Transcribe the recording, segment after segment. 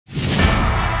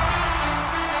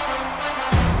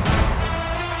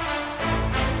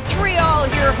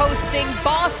hosting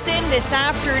Boston this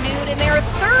afternoon in their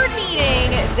third meeting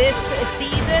this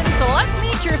season. So let's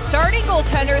meet your starting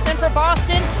goaltenders. And for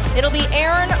Boston, it'll be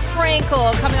Aaron Frankel,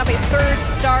 coming up a third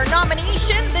star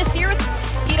nomination this year,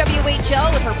 PWHL,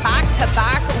 with her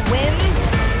back-to-back wins.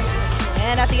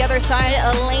 And at the other side,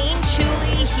 Elaine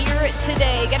Chuli here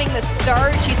today, getting the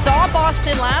start. She saw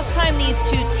Boston last time these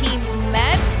two teams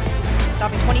met,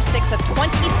 stopping 26 of 27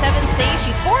 saves.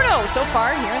 She's 4-0 so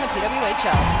far here in the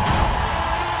PWHL.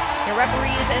 Your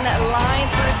referees and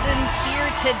linespersons here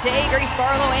today: Grace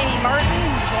Barlow, Amy Martin,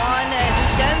 Juan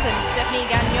Duchesne, and Stephanie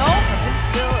Gagnon from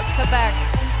Princeville, Quebec.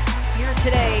 Here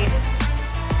today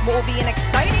will be an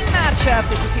exciting matchup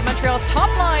as we see Montreal's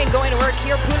top line going to work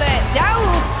here. Poulin Dao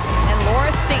and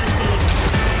Laura Stacey.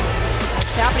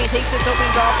 Staffney takes this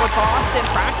opening draw for Boston.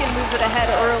 Kraken moves it ahead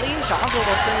early. Jean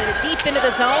will send it deep into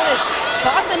the zone as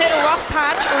Boston hit a rough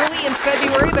patch early in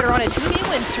February, but are on a 2-game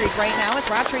win streak right now as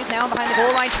Rattray is now behind the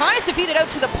goal line, tries to feed it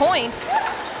out to the point.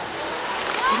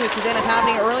 Speaking with Susanna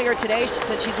Tabney earlier today, she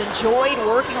said she's enjoyed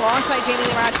working alongside Jamie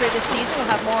Lee Rattray this season.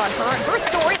 We'll have more on her and her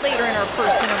story later in our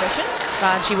first intermission.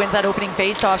 And she wins that opening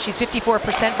faceoff. She's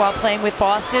 54% while playing with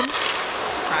Boston.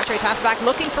 Rattray taps back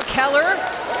looking for Keller.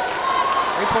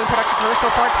 3-point production for her so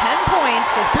far, 10 points.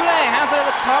 As Poulin has it at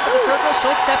the top of the circle,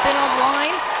 she'll step in on the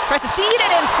line. Tries to feed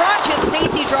it in front, she had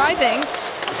Stacey driving.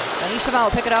 Anisha will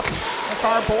pick it up. The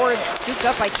far boards scooped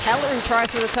up by Keller, who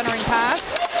tries for the centering pass.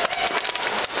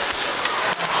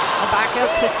 Back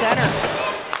out to center.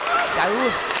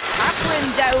 Catherine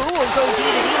Daou will go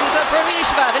D-to-D, moves up for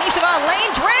Venisheva. Venisheva,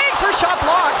 lane drags her shot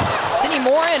blocked. Cindy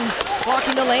Morin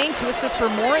blocking the lane, 2 assists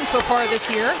for Morin so far this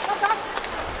year.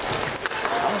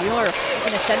 Mueller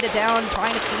going to send it down, trying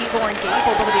to feed Lauren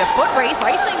Gable, but it'll be a foot race.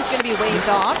 Icing is going to be waved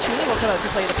off. Chuli will come out to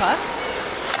play the puck.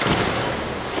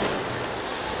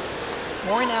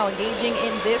 Morin now engaging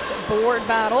in this board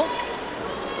battle.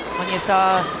 When you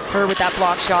saw her with that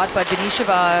block shot, but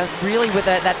Venisheva really with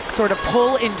that sort of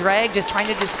pull and drag, just trying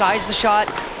to disguise the shot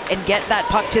and get that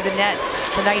puck to the net.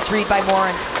 It's a nice read by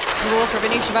Morin. 2 goals for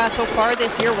Venisheva so far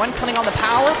this year, 1 coming on the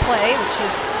power play, which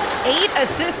is 8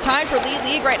 assists, tied for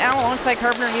league right now alongside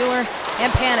Carpenter, Mueller,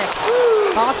 and Panic.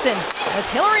 Boston, as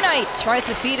Hillary Knight tries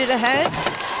to feed it ahead.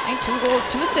 And 2 goals,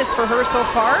 2 assists for her so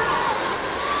far.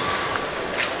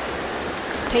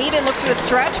 Taven looks for the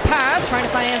stretch pass, trying to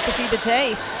find Anne-Sophie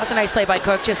Bate. That's a nice play by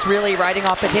Cook, just really riding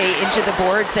off Bate into the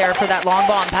boards there for that long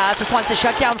bomb pass. Just wants to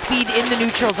shut down speed in the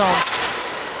neutral zone.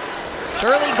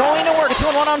 Shirley going to work, a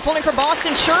 2-on-1 unfolding for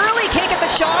Boston. Shirley can't get the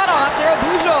shot off. Sarah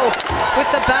Bougeot with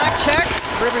the back check.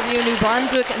 Riverview, New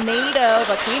Brunswick native,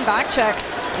 a clean back check.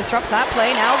 Disrupts that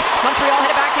play. Now Montreal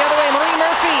headed back the other way. Marie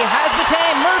Murphy has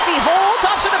Bate. Murphy holds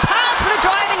off to the pass, but a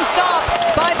driving stop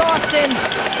by Boston.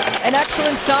 An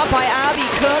excellent stop by Abby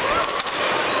Cook.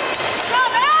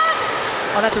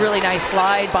 Oh, that's a really nice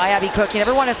slide by Abby Cook. You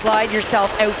never want to slide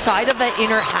yourself outside of the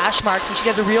inner hash marks, and she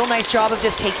does a real nice job of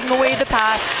just taking away the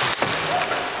pass.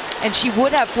 And she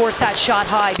would have forced that shot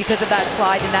high because of that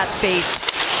slide in that space.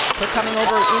 Cook coming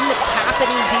over in the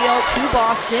tapping deal to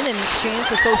Boston in exchange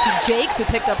for Sophie Jakes, who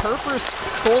picked up her first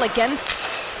goal against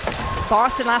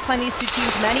Boston last time these two teams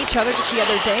met each other just the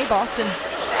other day. Boston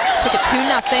took it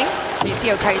 2-0. You see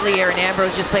how tightly Erin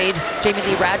Ambrose just played Jamie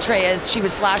Lee Rattray as she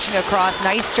was slashing across.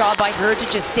 Nice job by her to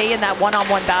just stay in that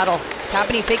one-on-one battle.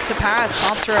 Tapani fakes the pass,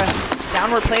 opts for a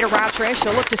downward play to Rattray.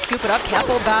 She'll look to scoop it up.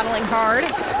 Keppel battling hard.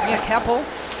 Mia Keppel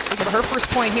looking for her first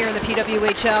point here in the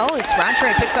PWHL. It's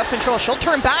Rattray, picks up control. She'll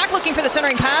turn back looking for the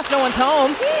centering pass. No one's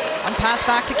home. One pass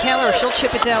back to Keller. She'll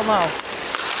chip it down low.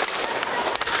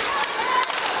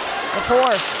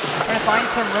 Before trying to find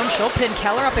some room, she'll pin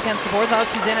Keller up against the boards. Out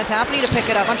Susanna Tapney to pick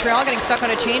it up. Montreal getting stuck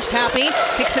on a change. Tapney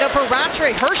kicks it up for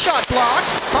Rattray. Her shot blocked.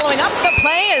 Following up the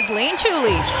play is Lane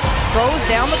Chuli throws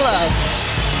down the glove.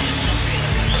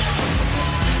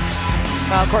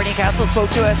 Well, Courtney Castle spoke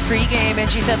to us pre-game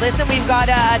and she said, listen, we've got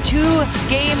a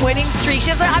 2-game winning streak.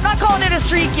 She said, I'm not calling it a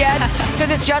streak yet because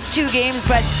it's just 2 games,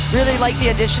 but really like the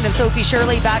addition of Sophie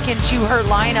Shirley back into her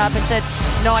lineup and said,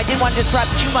 no, I didn't want to disrupt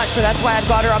too much, so that's why I've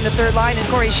got her on the 3rd line. And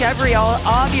Corey Chevry,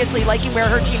 obviously liking where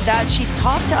her team's at. She's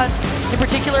talked to us in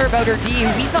particular about her D,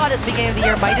 who we thought at the beginning of the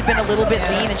year might have been a little bit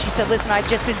lean. And she said, listen, I've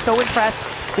just been so impressed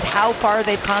with how far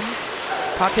they've come.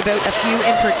 Talked about a few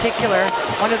in particular,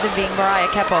 one of them being Mariah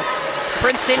Keppel.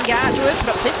 Princeton graduate,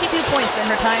 put up 52 points in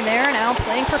her time there, now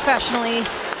playing professionally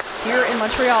here in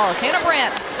Montreal. Hannah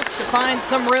Brandt looks to find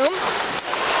some room.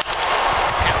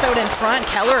 Pass out in front.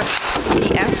 Keller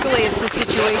de-escalates the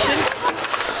situation.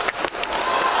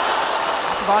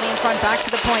 Body in front, back to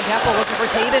the point. Keppel looking for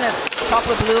Taven. top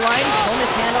of the blue line. No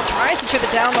mishandle, tries to chip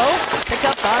it down low. Picked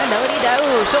up by Melody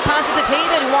Daou. She'll pass it to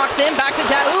Taven, who walks in, back to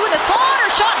Daou. The slaughter,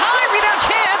 shot high, rebound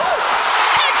chance.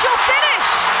 And she'll finish!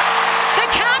 The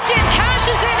captain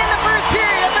cashes in the first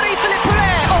period. And Marie-Philippe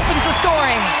Poulin opens the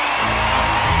scoring.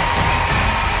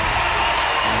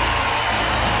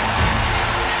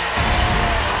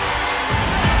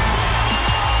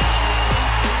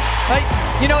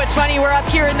 You know, it's funny, we're up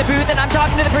here in the booth and I'm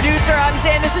talking to the producer. I'm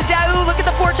saying, this is Daou, look at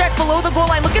the forecheck below the goal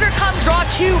line. Look at her come draw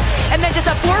two, and then just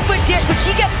a 4-foot dish, but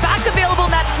she gets back available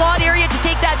in that slot area to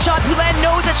take that shot. Poulin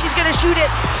knows that she's gonna shoot it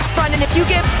front, and if you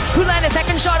give Poulin a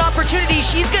second shot opportunity,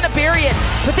 she's gonna bury it.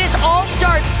 But this all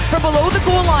starts from below the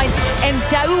goal line, and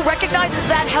Daou recognizes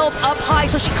that help up high,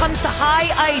 so she comes to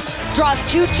high ice, draws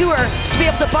two to her to be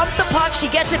able to bump the puck. She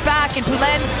gets it back, and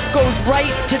Poulin goes right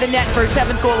to the net for her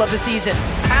 7th goal of the season.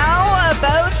 How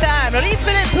about that?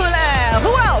 Marie-Philippe Poulin.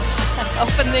 Who else?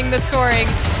 Opening the scoring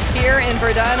here in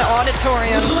Verdun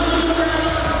Auditorium.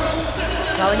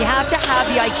 Well, and you have to have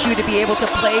the IQ to be able to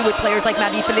play with players like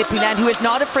Marie-Philippe Poulin, who is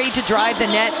not afraid to drive the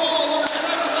net.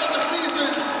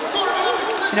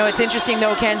 You know, it's interesting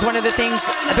though, Ken's, one of the things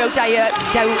about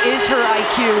Daou is her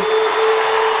IQ.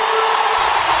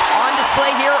 On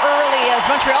display here early as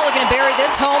Montreal looking to bury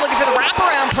this home, looking for the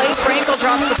wraparound play. Frankel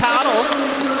drops the paddle.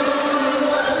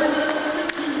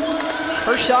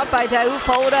 First shot by Daou,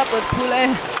 followed up with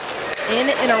Poulin in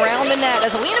and around the net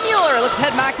as Alina Mueller looks to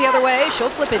head back the other way. She'll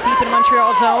flip it deep in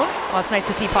Montreal zone. Well, it's nice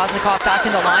to see Poznikov back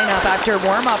in the lineup after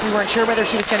warm-up. We weren't sure whether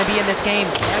she was going to be in this game.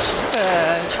 Yeah, she took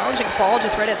a challenging fall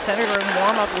just right at center during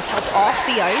warm-up. Was helped off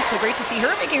the ice, so great to see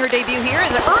her making her debut here.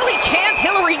 Is an early chance,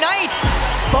 Hillary Knight.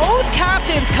 Both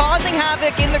captains causing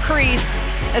havoc in the crease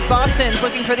as Boston's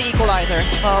looking for the equalizer.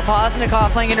 Well,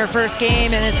 Poznikov playing in her first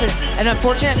game, and it's an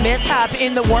unfortunate mishap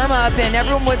in the warm-up, and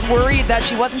everyone was worried that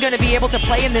she wasn't going to be able to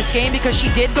play in this game because she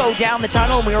did go down the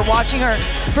tunnel. We were watching her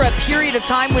for a period of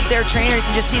time with their trainer. You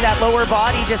can just see that lower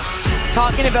body just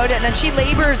talking about it, and then she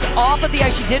labors off of the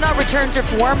ice. She did not return to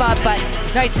warm-up, but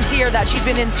nice to see her that she's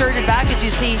been inserted back, as you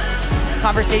see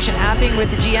conversation happening with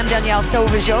the GM Danielle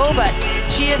Sauvageau, but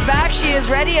she is back, she is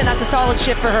ready, and that's a solid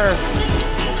shift for her.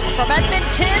 From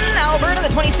Edmonton, Alberta,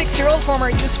 the 26-year-old former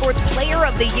youth sports player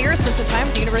of the year, spent some time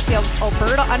at the University of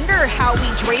Alberta under Howie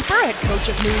Draper, head coach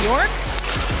of New York.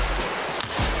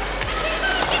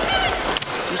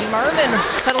 Eugene Marvin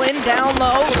settle in down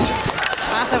low.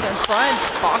 Pass out in front.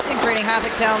 Boston creating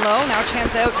havoc down low. Now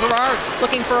chance out. Gerard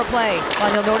looking for a play.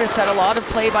 Well, you'll notice that a lot of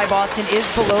play by Boston is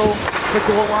below the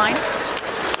goal line.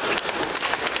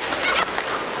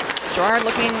 Gerard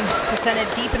looking to send it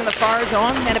deep into the far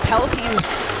zone. And a Pelkey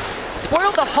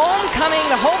spoiled the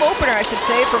home opener, I should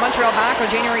say, for Montreal back on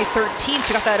January 13th.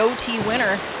 She got that OT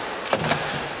winner.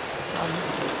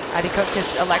 Addie Cook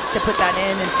just elects to put that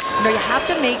in, and you know, you have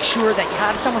to make sure that you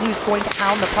have someone who's going to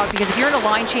hound the puck, because if you're in a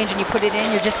line change and you put it in,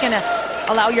 you're just going to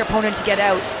allow your opponent to get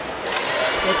out.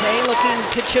 Gete looking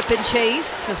to chip and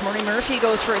chase as Maureen Murphy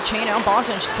goes for a chain out.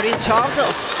 Boston, Therese Chauvel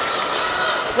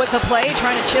with the play,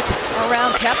 trying to chip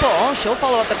around Keppel. She'll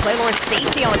follow up the play. Laura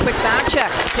Stacey on a quick back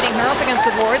check, hitting her up against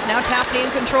the boards. Now Tapney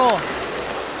in control.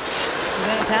 And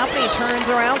then Tapney turns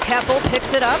around. Keppel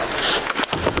picks it up.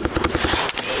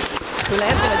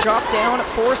 Poulin's going to drop down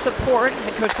for support.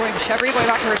 Head coach Corey Chevry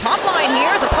going back to her top line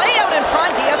here. As a play out in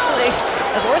front, de-escalate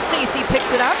as Laura Stacey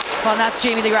picks it up. Well, and that's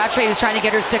Jamie Lee Rattray who's trying to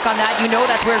get her stick on that. You know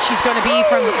that's where she's going to be,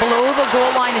 from below the goal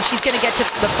line, and she's going to get to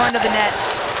the front of the net.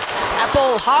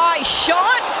 Keppel, high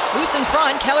shot, loose in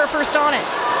front. Keller first on it.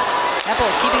 Keppel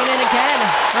keeping it in again.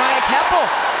 Mariah Keppel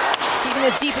keeping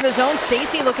this deep in the zone.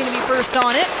 Stacey looking to be first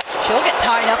on it. She'll get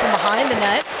tied up and behind the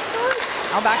net.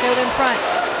 Now back out in front.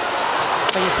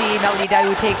 But you see Melody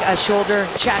Daou take a shoulder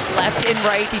check left and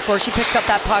right before she picks up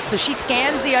that puck. So she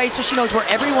scans the ice so she knows where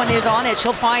everyone is on it.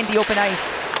 She'll find the open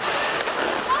ice.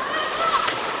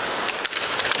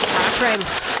 Rattray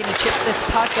looking to chip this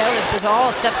puck out as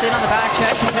Bazal steps in on the back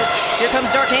check, because here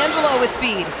comes Darkangelo with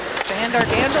speed. Jan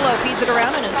Darkangelo feeds it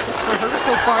around, and an assist for her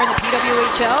so far in the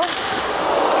PWHL.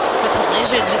 It's a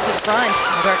collision just in front.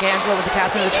 Darkangelo was the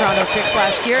captain of the Toronto Six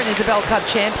last year and Isabelle Cup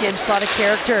champion. Just a lot of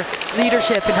character,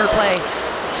 leadership in her play.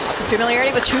 Lots of familiarity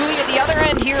with Julie at the other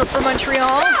end here for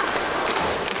Montreal.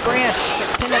 Branch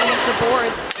gets pinned up against the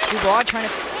boards. Dubois trying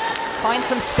to find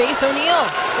some space. O'Neill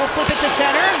will flip it to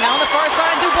center. Now on the far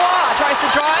side, Dubois tries to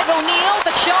drive. O'Neill,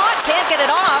 the shot, can't get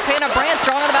it off. Hannah Brandt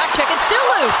strong on the back check. It's still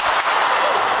loose.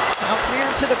 Now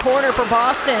cleared to the corner for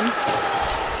Boston.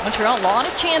 Montreal, a lot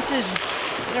of chances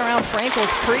around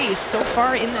Frankel's crease so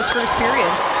far in this first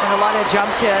period. And a lot of jump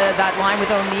to that line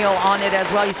with O'Neill on it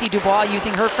as well. You see Dubois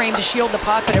using her frame to shield the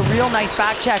puck, but a real nice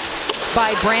back check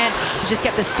by Brandt to just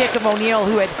get the stick of O'Neill,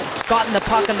 who had gotten the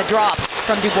puck on the drop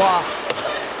from Dubois.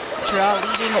 Montreal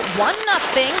leading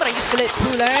 1-0, but I used to let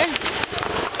Poulin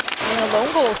in a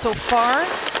lone goal so far.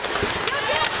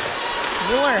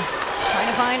 Mueller trying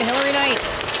to find Hillary Knight.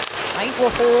 Knight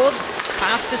will hold.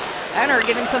 Pass to center,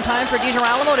 giving some time for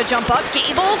DiGirolamo to jump up.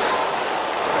 Gable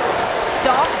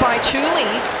stopped by Chuli.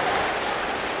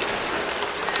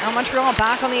 Now Montreal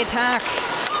back on the attack.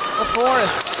 Before,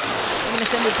 they're going to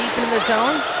send it deep into the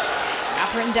zone.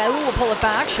 Dowd will pull it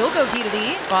back. She'll go D to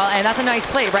D. Well, and that's a nice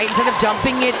play, right? Instead of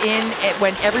dumping it in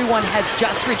when everyone has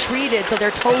just retreated, so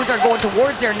their toes are going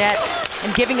towards their net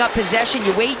and giving up possession,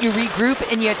 you wait, you regroup,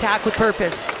 and you attack with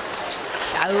purpose.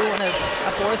 Dowd, one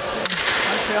of course,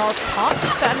 Montreal's top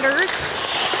defenders.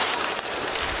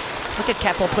 Look at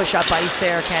Keppel push up ice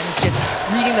there, Ken's just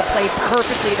reading the play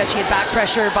perfectly, that she had back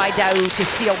pressure by Dowd to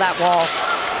seal that wall.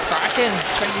 Kraken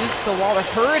trying to use the wall to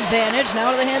her advantage.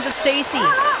 Now to the hands of Stacey.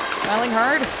 Smiling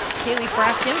hard. Kaylee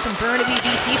Frackin from Burnaby,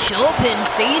 BC. She'll pin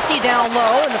Stacey down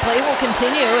low, and the play will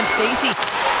continue. And Stacey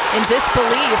in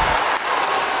disbelief.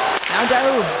 Now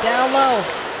Dowd down low.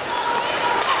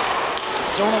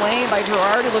 Stolen away by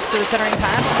Gerard, who looks to the centering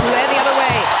pass. Poulet the other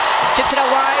way. Chips it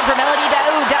out wide for Melody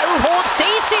Dowd. Dowd holds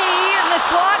Stacey in the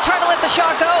slot, trying to let the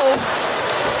shot go.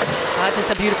 That's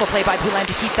just a beautiful play by Poulin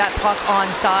to keep that puck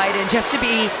onside and just to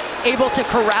be able to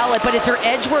corral it, but it's her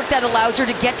edge work that allows her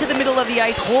to get to the middle of the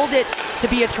ice, hold it to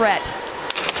be a threat.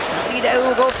 Melody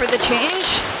will go for the change.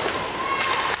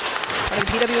 Part of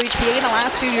the PWHPA in the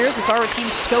last few years, we saw our team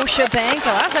Scotiabank.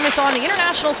 The last time we saw on the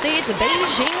international stage, the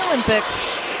Beijing Olympics.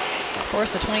 Of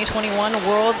course, the 2021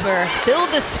 Worlds where Phil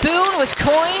DeSpoon was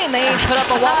coined and they put up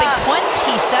a whopping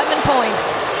 27 points.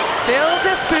 Phil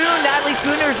DeSpoon, Natalie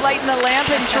Spooner's lighting the lamp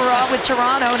in with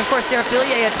Toronto, and of course Sarah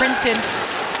Fillier at Princeton.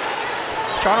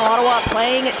 Toronto-Ottawa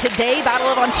playing today, Battle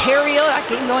of Ontario. That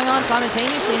game going on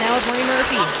simultaneously now is Marie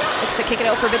Murphy. Looks to kick it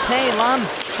out for Bate. Lum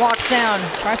walks down,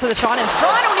 tries for the shot in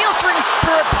front. O'Neill's for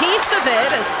a piece of it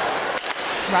as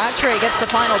Rattray gets the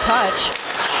final touch.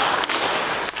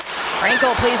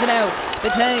 Franco plays it out.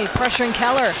 Bate pressuring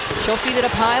Keller. She'll feed it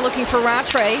up high, looking for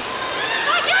Rattray.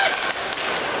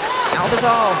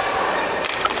 Albazal.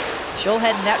 She'll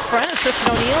head net front as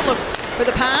Kristen O'Neill looks for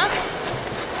the pass.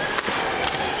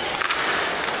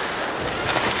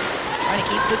 Trying to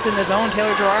keep this in the zone,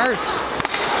 Taylor Gerard.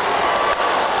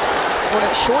 Scored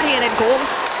a shorthanded goal.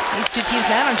 These two teams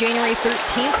met on January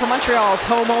 13th for Montreal's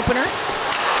home opener.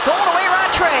 Stolen away,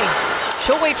 Rattray.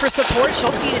 She'll wait for support.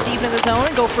 She'll feed it deep in the zone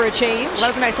and go for a change. That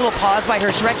was a nice little pause by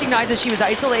her. She recognizes she was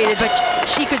isolated, but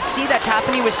she could see that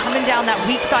Tapani was coming down that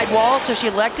weak side wall, so she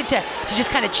elected to just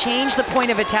kind of change the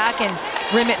point of attack and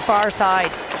rim it far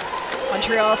side.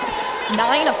 Montreal's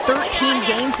 9 of 13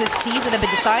 games this season have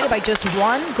been decided by just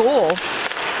one goal.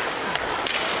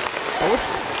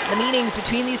 Both the meetings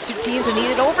between these two teams have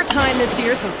needed overtime this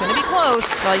year, so it's going to be close.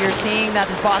 Well, you're seeing that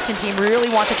this Boston team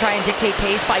really want to try and dictate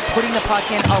pace by putting the puck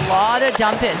in a lot of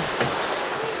dump-ins.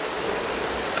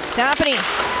 Tapani,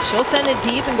 she'll send it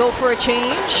deep and go for a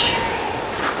change.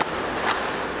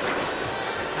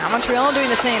 Now Montreal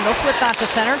doing the same. They'll flip that to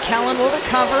center. Kellen will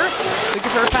recover.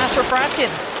 Looking for a pass for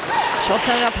Fratkin. She'll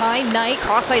send it up high. Knight,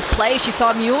 cross-ice play. She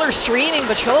saw Mueller streaming,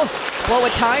 but she'll blow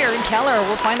a tire, and Keller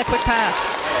will find the quick pass.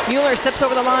 Mueller sips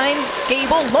over the line.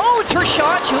 Gable loads her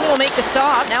shot. Julie will make the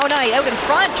stop. Now Knight out in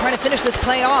front, trying to finish this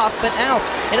play off, but now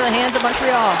into the hands of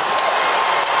Montreal.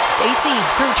 Stacey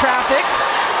through traffic.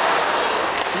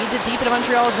 Feeds it deep into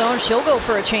Montreal's zone. She'll go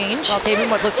for a change. Well,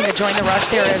 Taven was looking to join the rush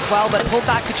there as well, but pulled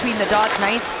back between the dots.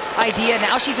 Nice idea.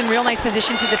 Now she's in real nice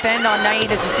position to defend on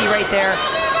Knight, as you see right there.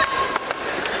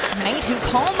 Knight, who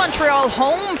called Montreal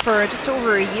home for just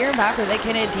over a year back with Les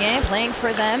Canadiens, playing for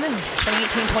them in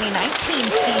 2018-2019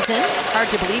 season. Hard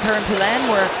to believe her and Poulin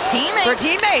were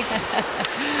teammates.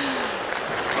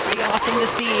 Pretty awesome to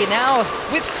see. Now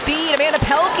with speed, Amanda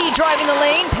Pelkey driving the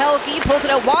lane. Pelkey pulls it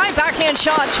out wide, backhand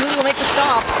shot. Julie will make the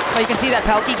stop. Well, you can see that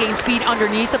Pelkey gained speed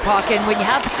underneath the puck, and when you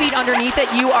have speed underneath it,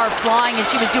 you are flying, and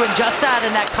she was doing just that,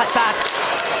 and that cut back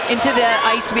into the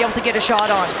ice to be able to get a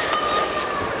shot on.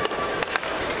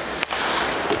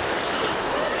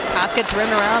 Pass gets rimmed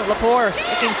around. Lepore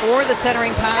looking for the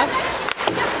centering pass.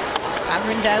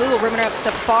 Catherine Dowd will rim it up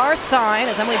the far side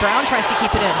as Emily Brown tries to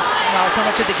keep it in. Well, so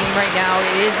much of the game right now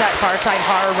is that far side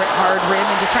hard rim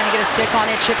and just trying to get a stick on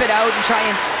it, chip it out, and try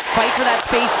and fight for that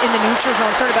space in the neutral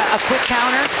zone. Sort of a quick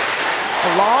counter.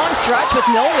 A long stretch with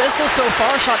no whistle so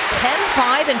far. Shots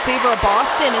 10-5 in favor of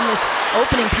Boston in this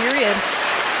opening period.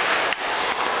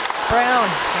 Brown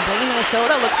from Blaine,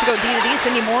 Minnesota, looks to go D to D.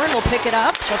 Cindy Morin will pick it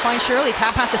up. She'll find Shirley.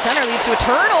 Tap pass to center leads to a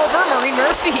turnover. Marie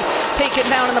Murphy take it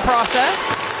down in the process.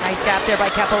 Nice gap there by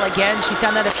Keppel again. She's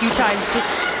done that a few times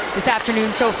this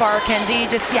afternoon so far, Kenzie.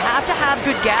 Just, you have to have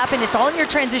good gap, and it's all in your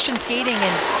transition skating,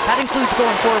 and that includes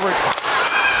going forward.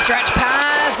 Stretch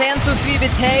pass, and Sophie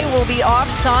Bité will be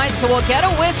offside, so we'll get a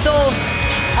whistle.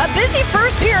 A busy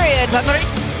first period, but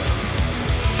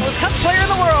most cuts player in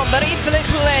the world, Marie-Philippe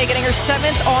Poulin, getting her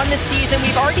 7th on the season.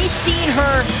 We've already seen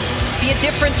her be a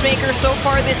difference maker so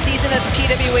far this season at the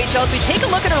PWHL. As we take a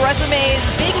look at her resume,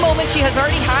 big moment, she has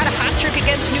already had a hat trick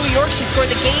against New York. She scored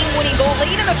the game-winning goal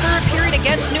late in the 3rd period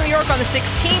against New York on the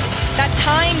 16th. That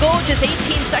tying goal, just 18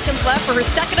 seconds left for her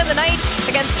 2nd of the night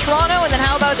against Toronto. And then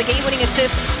how about the game-winning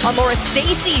assist on Laura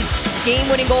Stacey's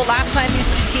game-winning goal last time these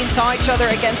two teams saw each other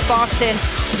against Boston.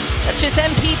 That's just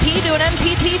MPP doing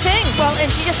MPP thing. Well, and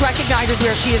she just recognizes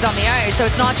where she is on the ice, so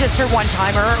it's not just her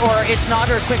one-timer, or it's not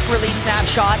her quick release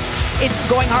snapshot. It's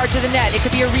going hard to the net. It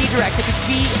could be a redirect. It could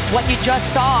be what you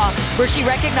just saw, where she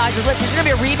recognizes, listen, there's going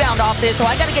to be a rebound off this, so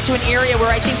I got to get to an area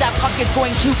where I think that puck is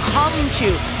going to come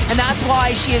to. And that's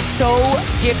why she is so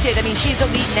gifted. I mean, she's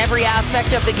elite in every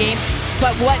aspect of the game.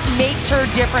 But what makes her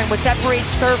different, what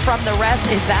separates her from the rest,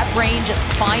 is that brain just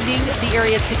finding the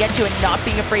areas to get to and not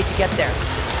being afraid to get there.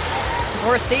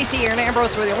 Laura Stacey and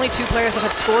Ambrose were the only 2 players that have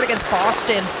scored against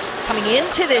Boston coming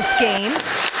into this game.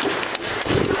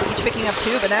 Each picking up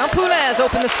 2, but now Poulin has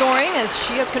opened the scoring as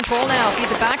she has control now. Feeds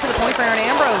it back to the point for Erin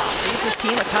Ambrose. Leads his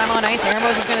team with time on ice.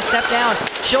 Ambrose is going to step down.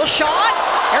 She'll shot.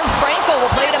 Erin Frankel will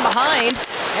play it in behind.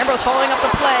 Ambrose following up the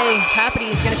play.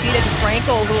 Tapity is going to feed it to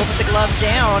Frankel, who will put the glove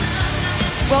down.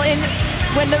 Well,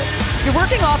 when you're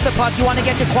working off the puck, you want to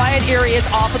get to quiet areas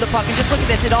off of the puck. And just look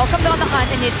at this. It all comes on the hunt,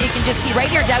 and you can just see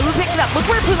right here, Daou picks it up. Look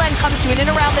where Poulin comes to, in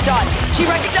and around the dot. She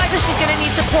recognizes she's going to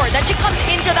need support. Then she comes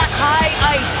into that high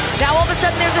ice. Now all of a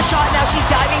sudden there's a shot. Now she's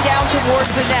diving down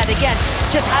towards the net. Again,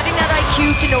 just having that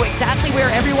IQ to know exactly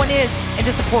where everyone is and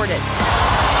to support it.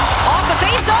 Off the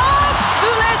face-off!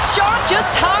 Poulin's shot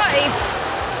just high.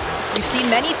 We've seen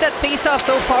many set face-offs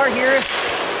so far here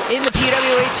in the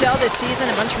PWHL this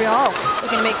season, in Montreal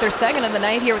looking to make their 2nd of the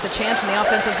night here with a chance in the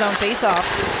offensive zone face-off.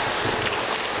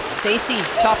 Stacey,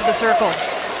 top of the circle,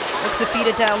 looks to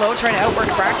feed it down low, trying to outwork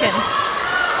Bracken.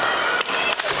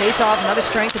 Face-off, another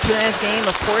strength of Poulin's game,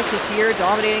 of course, this year,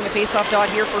 dominating the face-off dot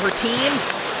here for her team.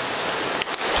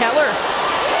 Keller,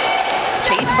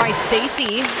 chased by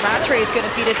Stacey. Rattray is going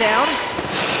to feed it down.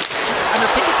 Just under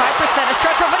 55%, a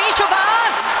stretch for Vanishova,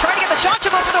 trying to get the shot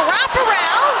to go for the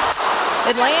wraparound.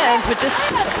 It lands with just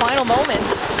the final moment.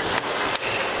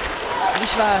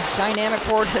 Vanishova, dynamic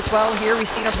forward as well here. We've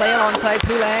seen her play alongside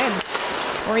Poulin and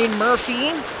Maureen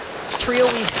Murphy. Trio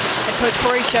head coach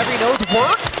Corey Chevry knows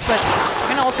works, but we're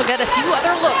going to also get a few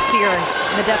other looks here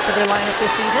in the depth of their lineup this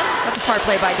season. That's a smart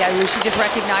play by Daou. She just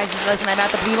recognizes, listen, I'm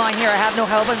at the blue line here. I have no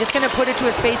help. I'm just going to put it to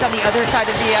a space on the other side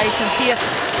of the ice and see if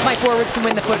my forwards can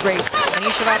win the foot race.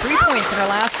 Vanishova 3 points in her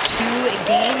last 2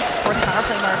 games. Of course, power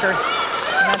play marker.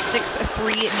 And that 6-3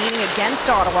 meeting against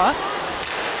Ottawa.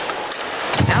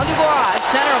 Now Dubois at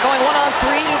center, going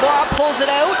 1-on-3. Dubois pulls it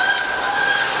out.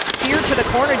 Steered to the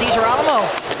corner, DiGirolamo.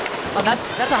 Well,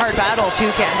 that's a hard battle too,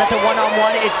 Ken. That's a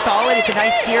 1-on-1. It's solid. It's a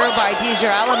nice steer by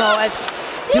DiGirolamo as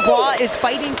Dubois is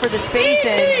fighting for the space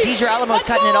and DiGirolamo's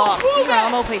cutting it off.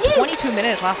 DiGirolamo played 22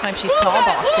 minutes last time she saw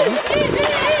Boston. 9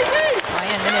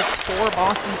 minutes for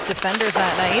Boston's defenders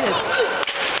that night. As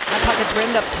that puck gets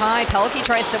rimmed up high. Pelkey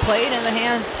tries to play it in the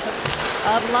hands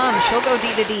of Lum. She'll go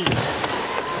D-to-D.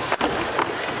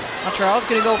 Montreal's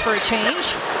going to go for a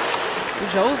change.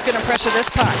 Joe's going to pressure this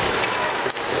puck.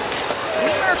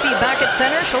 Murphy back at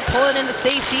center. She'll pull it into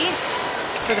safety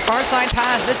for the far side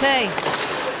pass. Vite.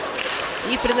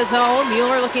 Deep into the zone.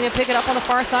 Mueller looking to pick it up on the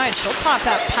far side. She'll top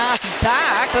that pass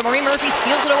back, but Marie Murphy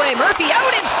steals it away. Murphy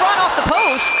out in front off the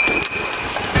post.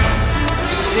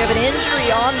 We have an injury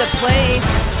on the play.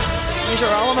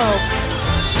 Girolamo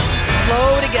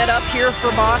slow to get up here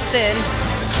for Boston.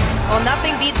 Well,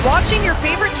 nothing beats watching your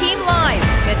favorite team live.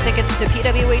 Get tickets to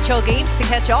PWHL games to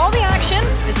catch all the action.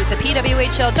 Visit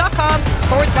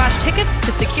thepwhl.com/tickets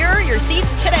to secure your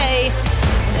seats today.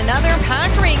 And another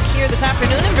packed rink here this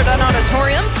afternoon in Verdun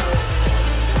Auditorium.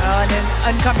 An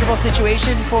uncomfortable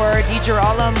situation for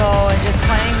DiGirolamo and just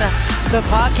playing the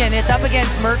puck, and it's up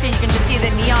against Murphy. You can just see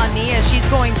the knee on knee as she's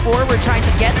going forward trying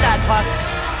to get that puck.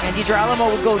 And DiGirolamo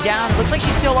will go down. It looks like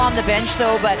she's still on the bench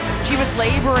though, but she was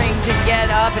laboring to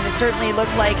get up, and it certainly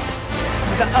looked like it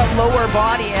was a lower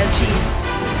body as she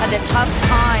had a tough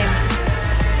time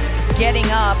getting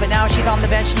up, and now she's on the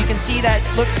bench, and you can see that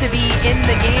looks to be in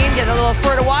the game. Get a little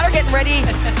squirt of water, getting ready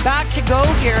back to go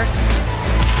here.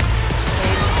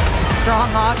 Strong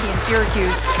hockey in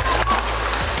Syracuse.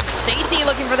 Stacey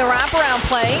looking for the wraparound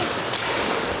play.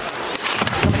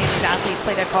 Somebody's these athletes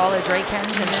played at college, right, Ken?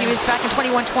 And she was back in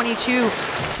 21-22,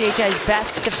 CHA's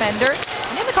best defender.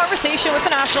 And in the conversation with the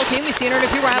national team, we've seen her in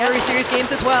a few rivalry series games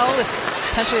as well, with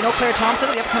potentially no Claire Thompson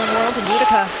at the upcoming Worlds in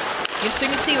Utica. Interesting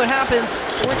to see what happens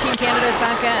for Team Canada's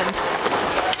back end.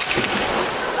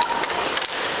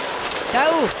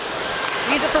 Dow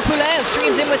leaves it for Poulin,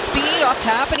 streams in with speed off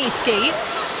Tapani skate.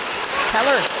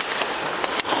 Keller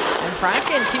and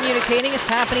Bracken communicating as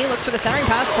Tapani looks for the centering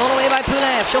pass, thrown away by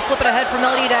Poulin. She'll flip it ahead for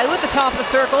Melody Dow at the top of the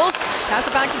circles. Pass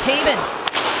it back to Taven.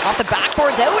 Off the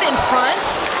backboards, out in front.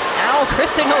 Now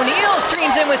Kristen O'Neill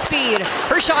streams in with speed.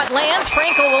 Her shot lands.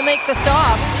 Frankel will make the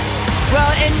stop.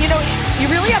 Well, and you know, you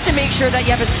really have to make sure that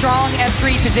you have a strong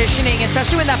F3 positioning,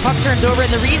 especially when that puck turns over. And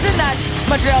the reason that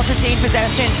Montreal sustained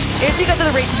possession is because of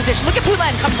the race of position. Look at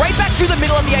Poulin come right back through the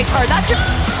middle of the ice hard. That's your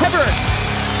quiver.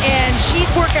 And she's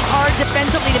working hard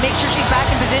defensively to make sure she's back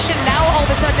in position. Now, all of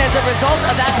a sudden, as a result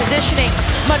of that positioning,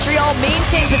 Montreal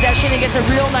maintained possession and gets a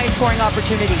real nice scoring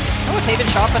opportunity. Oh, Taven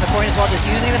shot on the point as well, just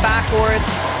using the backboards,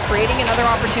 creating another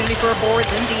opportunity for her forwards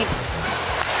in deep.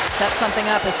 Set something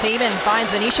up as Taven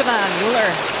finds Venetia Van Mueller.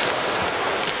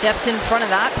 Steps in front of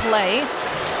that play.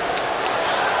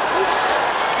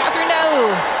 Catherine Dow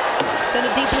send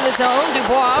it deep in the zone.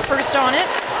 Dubois first on it.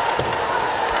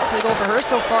 Good goal for her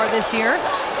so far this year.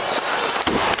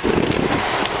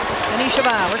 Venetia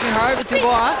Van working hard with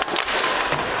Dubois.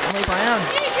 Emily Brown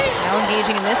now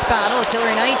engaging in this battle as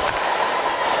Hillary Knight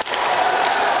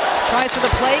tries for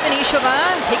the play. Venetia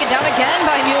Van take it down again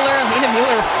by Mueller. Lena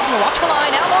Mueller on the watchful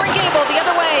line. Now Lauren Gable the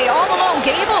other way, all alone.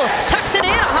 Gable tucks it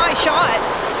in, a high shot.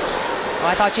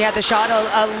 Well, I thought she had the shot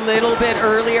a little bit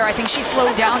earlier. I think she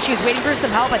slowed down. She was waiting for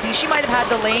some help. I think she might have had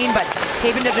the lane, but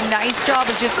Taven does a nice job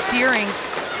of just steering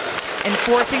and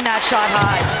forcing that shot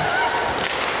high.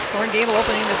 Lauren Gable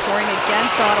opening the scoring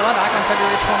against Ottawa back on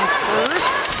February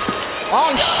 21st.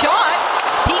 Long shot,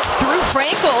 peeks through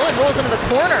Frankel and rolls into the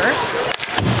corner.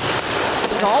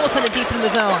 All of a sudden deep in the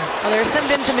zone. Well, there's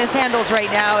been some mishandles right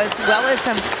now, as well as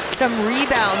some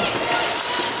rebounds.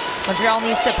 Montreal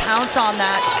needs to pounce on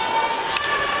that.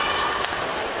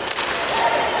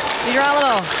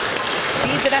 DiGirolamo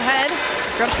feeds it ahead.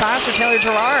 Stretch pass for Taylor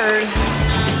Gerard.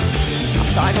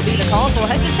 Offside will be the call, so we'll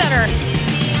head to center.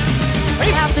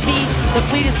 You have to be the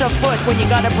fleetest of foot when you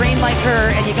got a brain like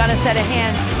her, and you got a set of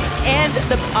hands and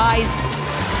the eyes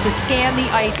to scan the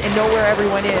ice and know where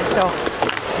everyone is. So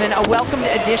it's been a welcomed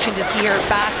addition to see her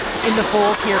back in the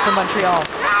fold here for Montreal.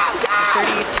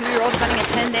 32-year-old signing a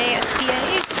 10-day SPA.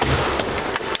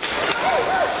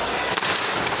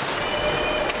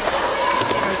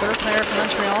 Reserve player for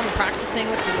Montreal, and practicing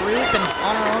with the group and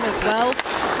on her own as well.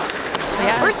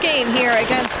 Yeah. First game here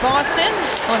against Boston.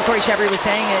 Well, and Corey Chevry was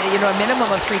saying, you know, a minimum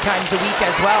of 3 times a week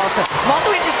as well. So I'm also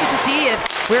interested to see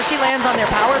where she lands on their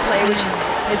power play, which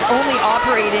is only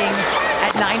operating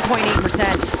at 9.8%.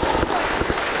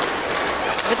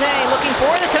 Bidet looking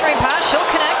for the centering pass. She'll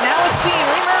connect now with speed.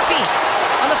 Marie Murphy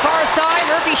on the far side.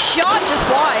 Murphy shot just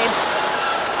wide.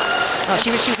 Oh, she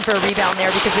was shooting for a rebound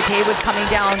there because Bidet was coming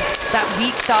down that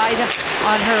weak side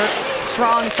on her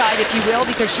strong side, if you will,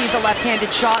 because she's a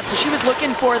left-handed shot. So she was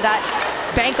looking for that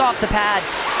bank off the pad.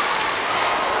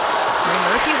 Marie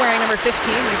Murphy wearing number 15.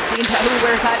 We've seen Dow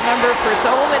wear that number for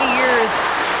so many years.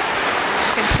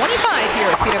 Back in 25 here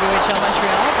at PWHL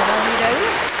Montreal for Melanie Dow.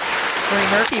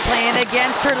 Marie Murphy playing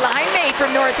against her line mate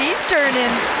from Northeastern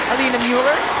and Alina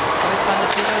Mueller. Always fun to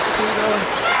see those two go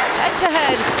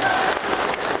head-to-head.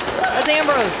 As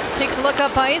Ambrose takes a look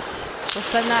up ice, she'll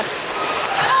send that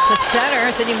to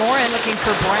center. Sydney Morin looking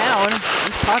for Brown.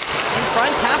 Loose puck in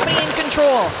front, Tapani in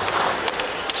control.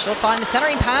 She'll find the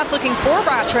centering pass looking for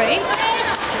Rattray.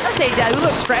 I'd say Dow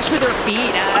looks fresh with her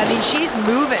feet. I mean, she's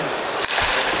moving.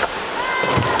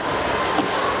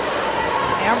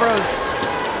 Ambrose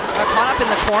got caught up in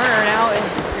the corner now. It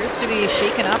appears to be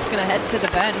shaken up. Is going to head to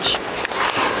the bench.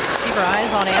 Keep her eyes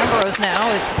on Ambrose now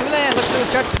as Poulin looks to the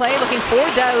stretch play, looking for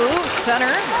Dow. Center.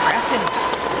 Bracken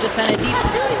just sent it deep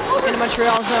into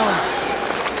Montreal zone.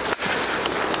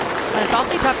 And it's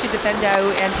awfully tough to defend Dow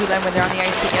and Poulin when they're on the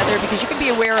ice together because you can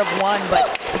be aware of one, but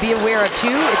to be aware of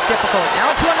two, it's difficult. Now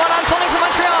 2-on-1 unfolding for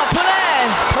Montreal. Poulin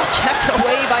checked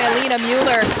away by Alina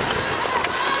Mueller.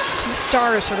 2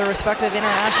 stars for their respective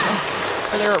national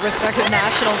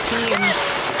teams.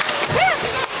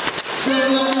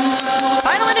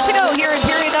 Final minute to go here in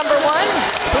period number 1.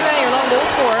 Poulin, your lone goal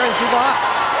scorer, is Dubois.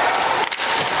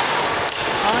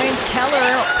 Finds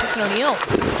Keller. Kristen O'Neill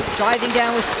driving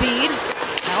down with speed.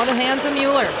 Out of hands of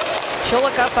Mueller. She'll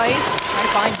look up ice. Trying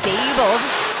to find Gable.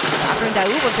 Catherine Dow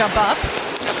will jump up.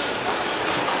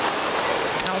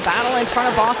 Now a battle in front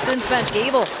of Boston's bench.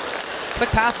 Gable.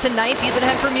 Quick pass to Knight. Feeds it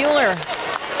ahead for Mueller.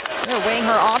 They're weighing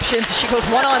her options. She goes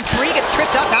 1-on-3, gets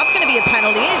tripped up. That's going to be a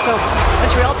penalty. So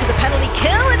Montreal to the penalty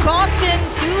kill, and Boston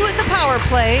to the power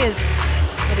play is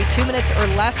going to be 2 minutes or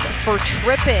less for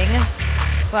tripping.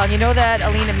 Well, you know that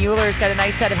Alina Mueller's got a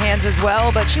nice set of hands as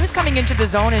well, but she was coming into the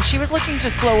zone and she was looking to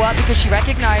slow up because she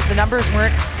recognized the numbers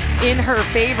weren't in her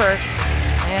favor.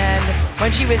 And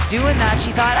when she was doing that,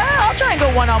 she thought, I'll try and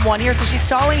go one-on-one here. So she's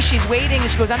stalling, she's waiting,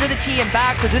 and she goes under the tee and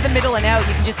back. So to the middle and out,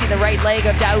 you can just see the right leg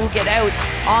of Daou get out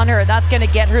on her. That's going to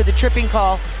get her the tripping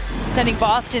call, sending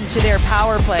Boston to their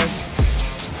power play.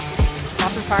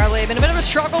 Boston's power play been a bit of a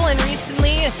struggle, and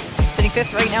recently sitting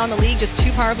 5th right now in the league, just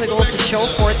 2 power play goals to show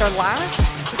for it. Their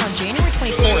last was on January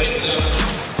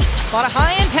 24th. A lot of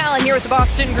high-end talent here with the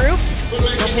Boston group.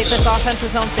 They'll take this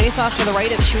offensive zone face-off to the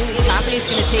right of Julie. Tapany's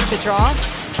going to take the draw.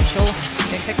 She'll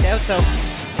get kicked out, so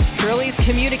Shirley's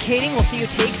communicating. We'll see who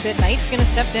takes it. Knight's going to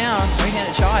step down.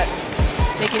 Right-handed shot.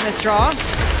 Taking this draw.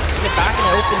 Is it back in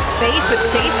the open space, but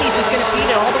Stacy's just going to feed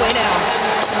it all the way down.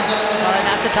 Well, and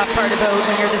that's the tough part about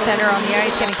when you're the center on the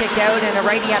ice, getting kicked out, and a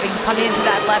righty having to come into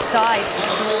that left side.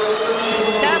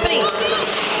 Tapany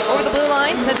over the blue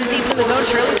line, sends it deep into the zone.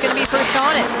 Shirley's going to be first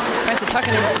on it. Tries to tuck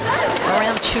it in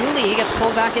around Chuli. Gets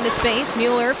pulled back into space.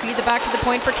 Mueller feeds it back to the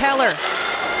point for Keller.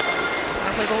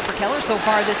 Powerplay goal for Keller so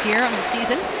far this year on the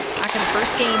season. Back in the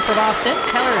first game for Boston.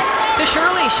 Keller to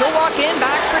Shirley. She'll walk in.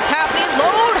 Back for Tapany.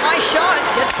 Load. High shot.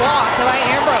 Gets blocked by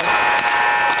Ambrose.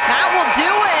 That will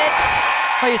do it.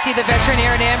 Well, you see the veteran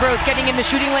Erin Ambrose getting in the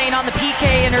shooting lane on the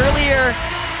PK, and earlier,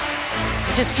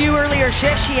 just few earlier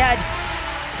shifts, she had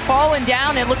fallen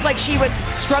down. It looked like she was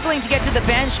struggling to get to the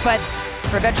bench, but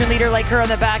for a veteran leader like her on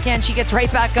the back end, she gets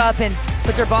right back up and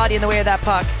puts her body in the way of that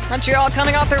puck. Montreal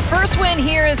coming off their first win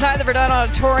here inside the Verdun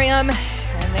Auditorium,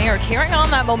 and they are carrying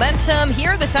on that momentum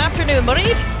here this afternoon.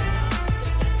 Marie?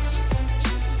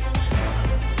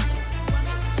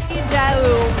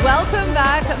 Welcome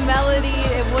back, Melody.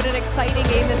 What an exciting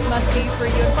game this must be for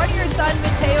you. In front of your son,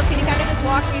 Mateo, can you kind of just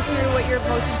walk me through what your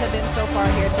emotions have been so far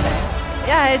here today?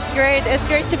 Yeah, it's great. It's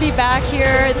great to be back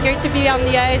here. It's great to be on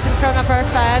the ice in front of our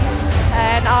fans.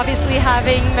 And obviously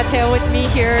having Mateo with me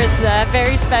here is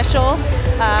very special.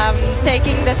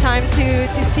 Taking the time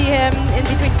to see him in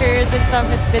between periods and stuff,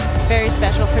 it's been very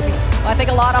special for me. Well, I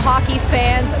think a lot of hockey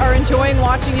fans are enjoying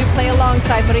watching you play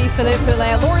alongside Marie-Philippe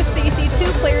Poulin. Laura Stacey, 2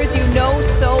 players you know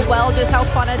so well. Just how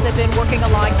fun has it been working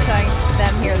alongside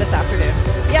them here this afternoon?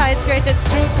 Yeah, it's great. It's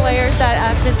 2 players that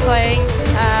I've been playing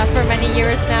for many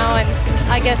years now, and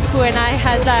I guess Pooh and I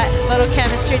has that little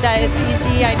chemistry that it's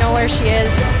easy. I know where she is.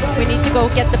 We need to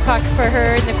go get the puck for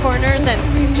her in the corners and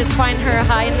just find her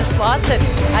high in the slots, and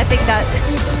I think that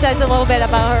says a little bit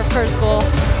about her first goal.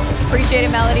 Appreciate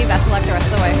it, Melody. Best of luck the rest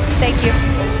of the way. Thank you.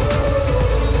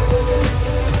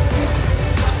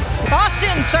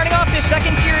 Boston starting off this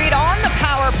second period on the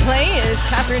power play is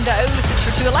Catherine Daou, 6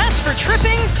 for 2, alas for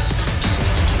tripping.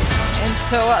 And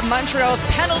so Montreal's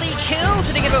penalty kill,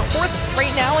 sitting at about 4th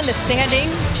right now in the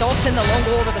standings. Stolten, the lone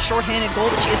goal with a shorthanded goal,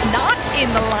 but she is not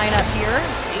in the lineup here.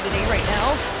 Day-to-day right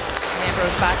now.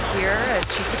 Ambrose back here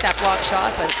as she took that block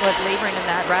shot, but was laboring in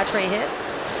that Rattray hit.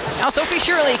 Now Sophie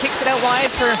Shirley kicks it out wide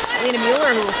for Alina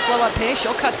Mueller, who will slow up pace.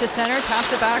 She'll cut to center,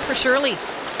 taps it back for Shirley.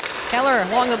 Keller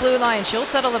along the blue line. She'll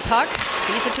settle the puck.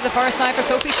 Feeds it to the far side for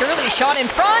Sophie Shirley. Shot in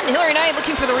front. Hillary Knight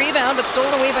looking for the rebound, but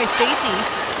stolen away by Stacey.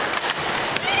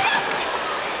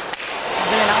 This has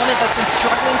been an element that's been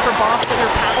struggling for Boston,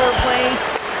 their power play.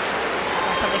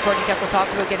 Something Courtney Kessel talked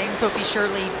about, getting Sophie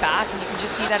Shirley back, and you can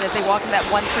just see that as they walk in that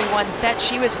 1-3-1 set.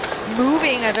 She was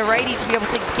moving as a righty to be able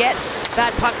to get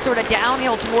that puck sort of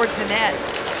downhill towards the net.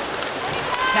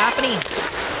 Tapany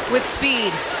with speed,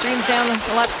 streams down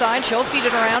the left side. She'll feed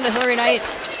it around to Hillary Knight.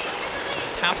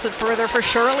 Taps it further for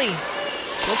Shirley.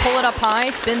 She'll pull it up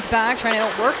high, spins back, trying to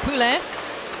outwork Poulin.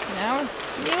 Now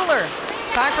Mueller,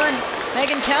 back for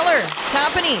Megan Keller.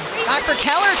 Tapany, back for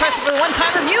Keller, tries to go the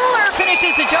one-timer. Mueller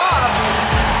finishes the job.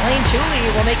 Lane Chuli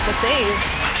will make the save.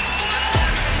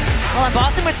 Well, and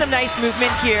Boston with some nice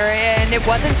movement here, and it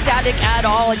wasn't static at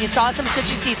all. And you saw some switch.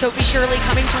 You see Sophie Shirley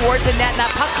coming towards the net, and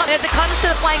that puck, as it comes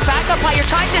to the flank back up high, you're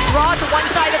trying to draw to one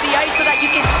side of the ice so that you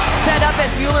can set up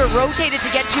as Mueller rotated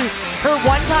to get to her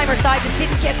one-timer side. Just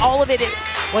didn't get all of it. It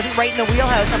wasn't right in the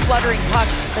wheelhouse. A fluttering puck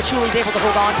that Chuli's able to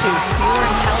hold on to. Mueller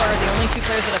and Keller are the only 2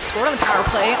 players that have scored on the power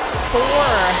play for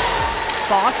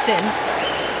Boston.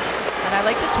 And I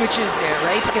like the switches there,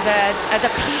 right? Because as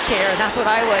a PKer, that's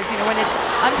what I was, you know, when it's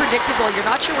unpredictable, you're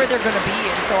not sure where they're going to be.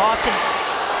 And so often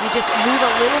you just move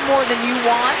a little more than you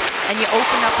want and you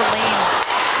open up the lane,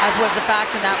 as was the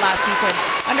fact in that last sequence.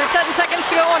 Under 10 seconds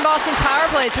to go on Boston's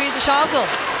power play. Teresa Schazel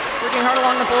Working hard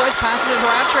along the boards, passes it to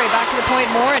Rattray, back to the point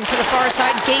more, and to the far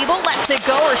side. Gable lets it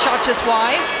go, her shot just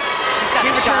wide. She's got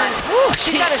a shot. Woo,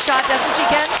 she's got a shot, doesn't she,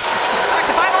 Kens? Back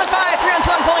to 5-on-5, 3-on-2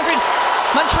 unfolding for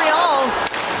Montreal.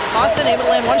 Boston able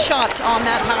to land one shot on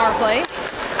that power play.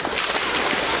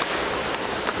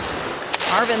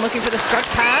 Arvin looking for the struck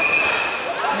pass.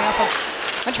 Coming off of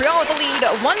Montreal with the lead,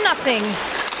 1-0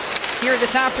 here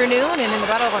this afternoon. And in the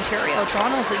Battle of Ontario,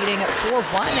 Toronto's leading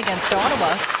 4-1 against Ottawa.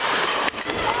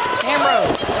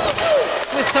 Ambrose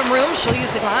with some room. She'll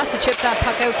use the glass to chip that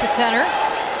puck out to center.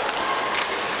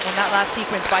 And that last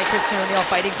sequence by Kristen O'Neill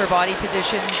fighting for body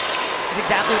position is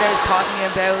exactly what I was talking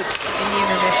about in the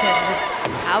intermission. Just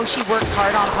how she works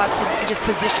hard on pucks and just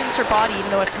positions her body,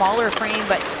 even though a smaller frame,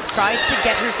 but tries to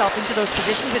get herself into those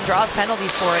positions and draws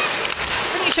penalties for it.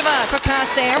 Sheva, quick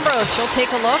pass to Ambrose. She'll take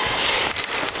a look.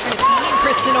 Trying to feed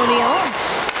Kristen O'Neill.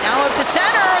 Now up to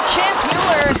center. Chance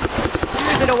Mueller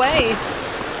steers it away.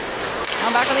 Now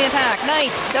back on the attack.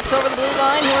 Knight steps over the blue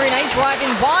line. Hillary Knight driving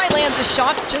wide, lands a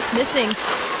shot, just missing.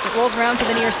 It rolls around to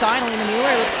the near side. Elena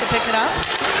Mueller looks to pick it up.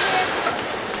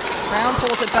 Brown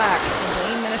pulls it back.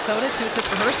 Blaine, Minnesota, 2 assists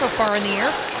for her so far in the year.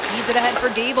 Feeds it ahead for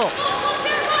Gable.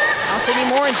 Now Sydney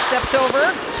Morin steps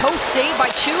over. Post save by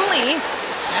Chuli.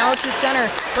 Now to center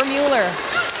for Mueller.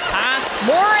 Pass.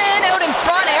 Morin out in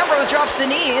front. Ambrose drops the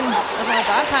knee and doesn't let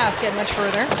that pass get much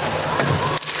further.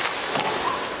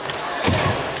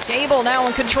 Gable now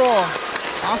in control.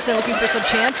 Austin looking for some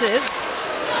chances.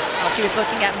 Well, she was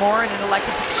looking at Morin and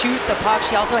elected to shoot the puck.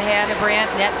 She also had a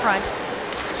Brandt net front.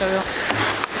 So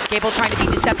Gable trying to be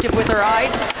deceptive with her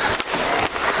eyes.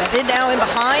 David now in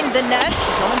behind the net.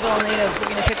 The Drummondville natives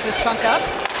looking to pick this puck up.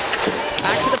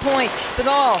 Back to the point.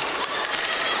 Bazal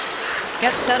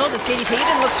gets settled as Katie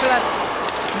Taven looks for that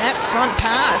net front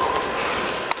pass.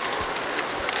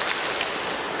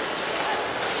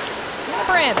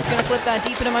 Brandt's going to flip that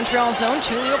deep into Montreal zone.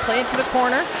 Chuli will play it to the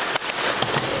corner.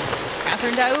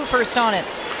 Catherine Daou first on it.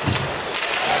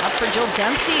 Up for Jill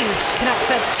Dempsey, who connects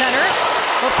at center.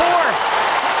 Before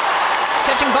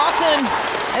catching Boston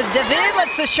as David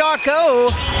lets the shot go.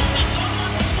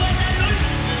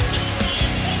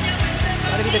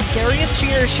 Gotta be the scariest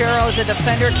fear, Cheryl, as a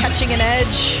defender catching an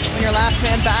edge when you're last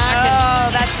man back.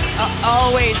 Oh, that's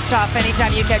always tough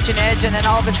anytime you catch an edge, and then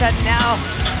all of a sudden now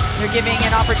you're giving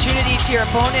an opportunity to your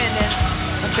opponent, and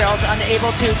Montreal's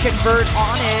unable to convert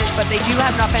on it, but they do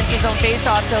have an offensive zone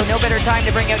faceoff, so no better time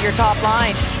to bring out your top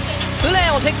line. Poulin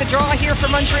will take the draw here for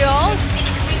Montreal.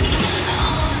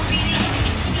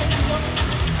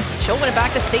 Showing it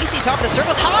back to Stacey, top of the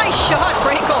circles. High shot,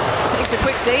 Frankel makes a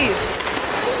quick save.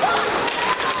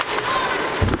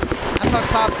 That puck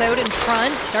pops out in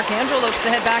front. Darkangelo looks to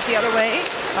head back the other way.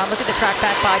 Look at the track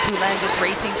back by Poulin, just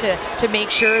racing to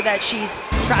make sure that she's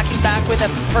tracking back with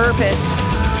a purpose.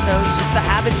 So just the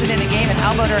habits within the game, and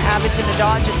how about her habits in the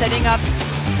dot, just setting up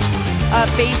a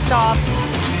face-off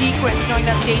sequence, knowing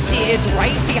that Stacey is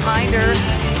right behind her.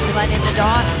 Poulin in the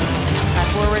dot. Back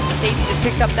forward, Stacey just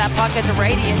picks up that puck as a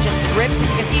righty and just grips it.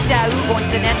 You can see Daou going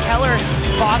to the net. Keller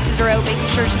boxes her out,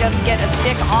 making sure she doesn't get a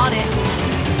stick on it.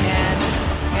 And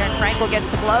Erin Frankel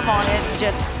gets the glove on it and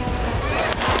just...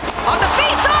 On the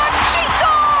face-off, she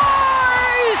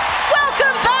scores!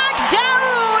 Welcome back,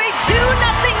 Daou, a 2-0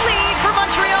 lead for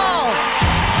Montreal.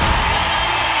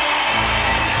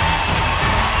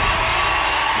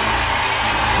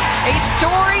 A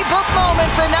storybook moment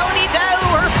for Melanie Daou,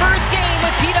 her first game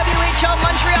with PWHL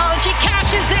Montreal, and she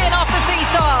cashes in off the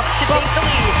face-off to take the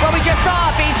lead. Well, we just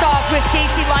saw a face-off with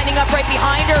Stacey lining up right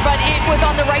behind her, but it was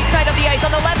on the right side of the ice.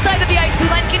 On the left side of the ice,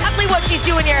 Poulin, exactly what she's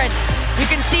doing here. And you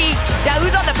can see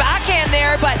Daou's on the backhand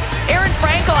there, but Erin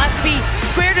Frankel has to be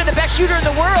square to the best shooter in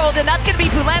the world, and that's going to be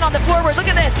Poulin on the forward. Look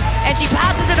at this, and she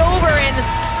passes it over and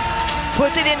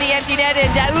puts it in the empty net, and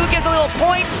Daou gives a little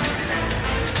point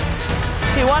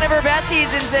to one of her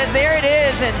besties and says, there it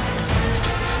is, and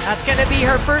that's going to be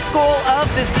her first goal of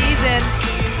the season.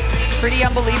 Pretty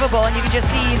unbelievable, and you can just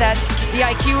see that the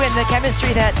IQ and the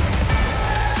chemistry that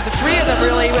the three of them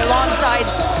really, alongside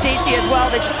Stacey as well,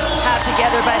 they just have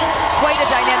together, but quite a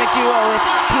dynamic duo with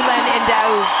Poulin and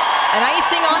Daou. An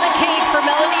icing on the cake for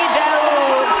Melanie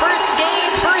Daou. First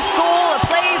game, first goal, a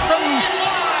play from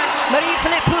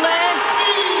Marie-Philippe Poulin.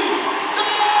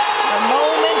 A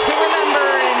moment to remember,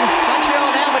 and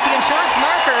Montreal now with the insurance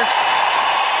marker.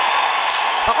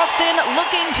 Boston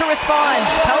looking to respond.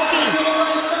 Pelkey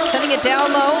sending it down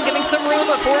low, giving some room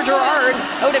for Gerard.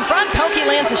 Out in front, Pelkey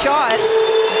lands a shot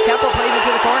as Keppel plays it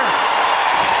to the corner.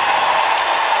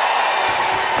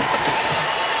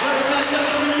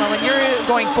 Well, when you're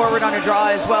going forward on a draw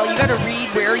as well, you got to read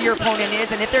where your opponent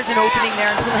is, and if there's an opening there,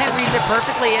 and Poulin reads it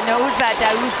perfectly and knows that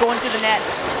Daou's going to the net.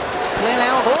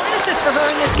 Now, goal and assist for her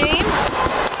in this game.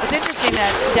 It's interesting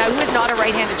that Daou is not a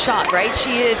right-handed shot, right?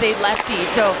 She is a lefty,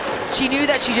 so she knew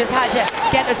that she just had to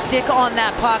get a stick on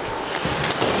that puck.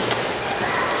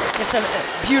 It's a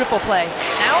beautiful play.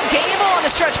 Now Gable on the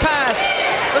stretch pass.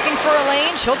 Looking for a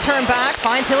lane. She'll turn back.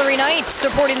 Finds Hillary Knight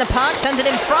supporting the puck. Sends it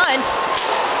in front.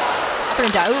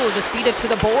 Catherine Daou will just feed it to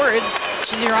the boards.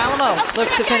 Girolamo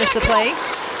looks to finish the play.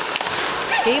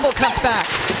 Gable cuts back.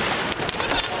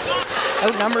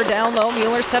 Outnumbered down low.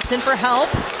 Mueller steps in for help.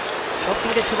 She'll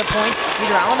feed it to the point.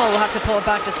 Girolamo will have to pull it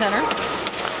back to center.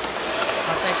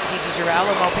 It's nice to see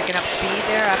Girolamo picking up speed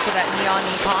there after that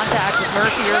knee-on-knee contact with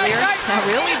Murphy earlier. Now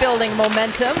really building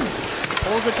momentum.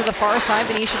 Pulls it to the far side.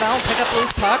 Venetia Val will pick up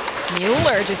loose puck.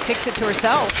 Mueller just kicks it to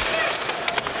herself.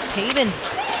 Taven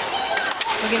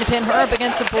looking to pin her up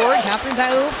against the board. Catherine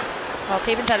Daou. Well,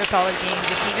 Taven's had a solid game,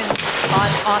 just even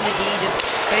on the D, just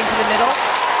getting to the middle.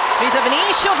 Here's a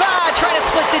Venetia Val trying to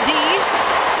split the D.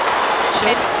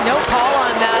 No call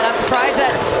on that. I'm surprised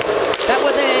that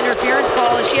wasn't an interference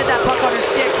call, and she had that puck on her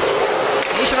stick.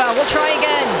 Venetia Val will try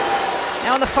again.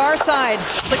 Now on the far side,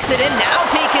 flicks it in, now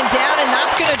taken down, and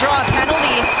that's going to draw a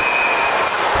penalty.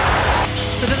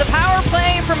 So to the power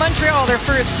play for Montreal, their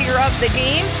first here of the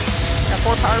game. Now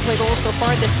 4 power play goals so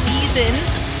far this season,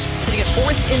 sitting at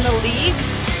 4th in the league.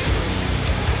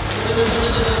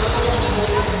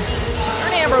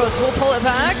 Aaron Ambrose will pull it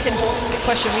back, and the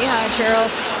question we had, Cheryl,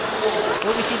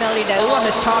 will we see Melody Daou on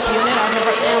this top unit? As of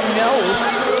right now, no.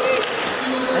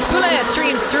 As Poulin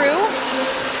streams through,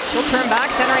 she'll turn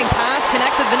back, centering pass,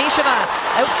 connects with Venetia Val.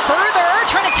 Out further,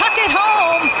 trying to tuck it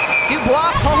home.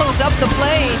 Dubois follows up the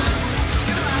play.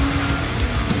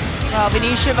 Well,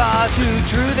 Venetia Val, who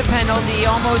drew the penalty,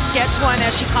 almost gets one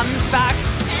as she comes back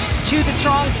to the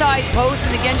strong side post,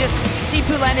 and again just see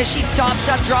Poulin as she stops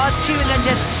up, draws 2, and then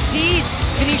just sees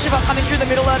Venetia Val coming through the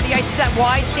middle of the ice. That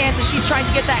wide stance as she's trying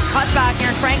to get that cut back.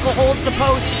 Aaron Frankel holds the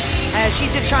post as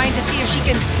she's just trying to see if she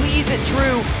can squeeze it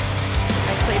through.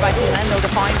 Nice play by Poulin though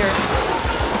to find her.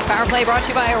 This power play brought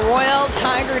to you by a Royal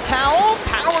Tiger Towel.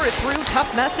 Power through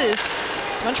tough messes.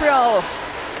 As Montreal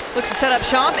looks to set up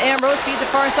shop. Ambrose feeds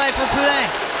it far side for Poulin.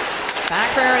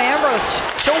 Back for Aaron Ambrose.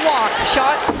 She'll walk.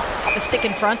 Shot off a stick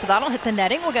in front, so that'll hit the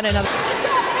netting. We'll get another.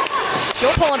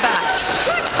 She'll pull it back.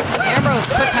 Ambrose,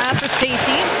 quick pass for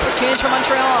Stacey. Quick change for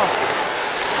Montreal.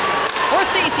 Or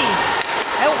Stacey.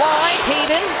 Out wide.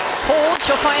 Taven. Hold.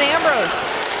 She'll find Ambrose.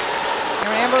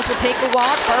 Aaron Ambrose will take the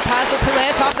walk. Far pass for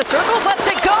Poulin. Top of the circles. Lets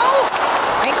it go.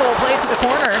 Frankel will play it to the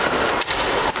corner.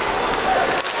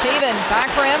 Taven.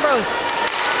 Back for Ambrose.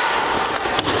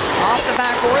 Off the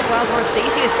backboards, allows Laura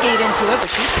Stacey to skate into it, but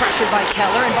she's pressured by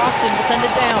Keller, and Boston will send it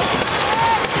down.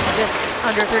 Just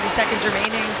under 30 seconds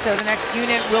remaining, so the next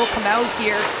unit will come out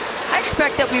here. I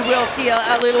expect that we will see a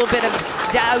little bit of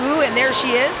Daou, and there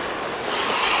she is.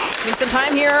 Getting some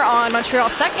time here on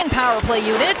Montreal's second power play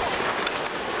unit.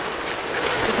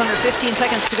 Just under 15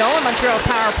 seconds to go in Montreal's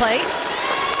power play.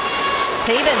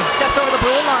 Taven steps over the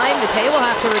blue line. Vitae will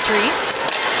have to retreat.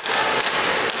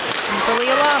 For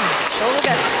Leah Lum, she'll look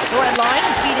at the red line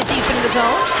and feed it deep into the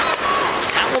zone.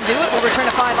 That will do it. We'll return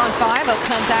to 5-on-5. Out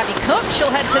comes Abby Cook. She'll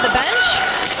head to the bench.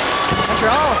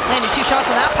 Montreal landed 2 shots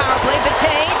on that power play.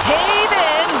 Vitae,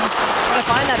 Taven trying to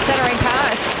find that centering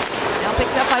pass. Now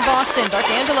picked up by Boston.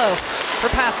 D'Arcangelo. Her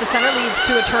pass to center leads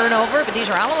to a turnover, but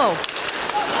Girolamo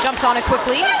jumps on it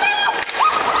quickly.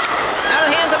 Now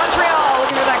the hands of Montreal.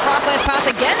 Looking for that cross-ice pass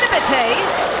again to Vitae.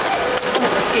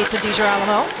 The skates of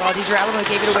Girolamo. Well, Girolamo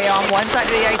gave it away on one side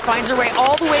of the ice, finds her way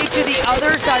all the way to the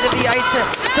other side of the ice to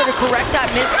sort of correct that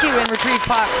miscue and retrieve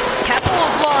puck.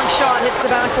 Keppel's long shot hits the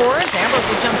backboards. Ambrose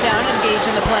will jump down and engage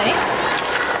in the play.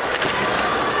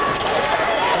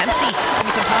 Dempsey, give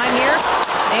me some time here.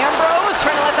 Ambrose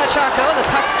trying to let that shot go. The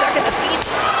puck stuck at the feet.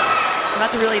 And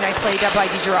that's a really nice play done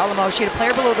by Girolamo. She had a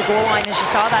player below the goal line, and she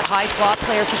saw that high slot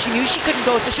player, so she knew she couldn't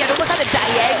go. So she almost had a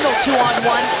diagonal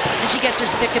 2-on-1, and she gets her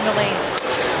stick in the lane.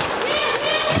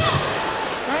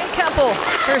 All right, Keppel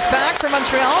first back for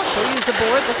Montreal. She'll use the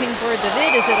boards, looking for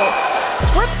David as it'll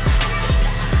flip.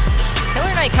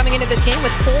 Hillary Knight coming into this game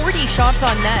with 40 shots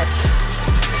on net,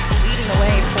 leading the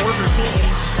way for her team.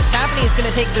 As Taffany is going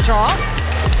to take the draw.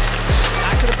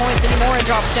 Back to the points anymore and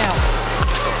drops down.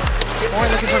 Moore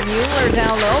looking for Mueller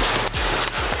down low.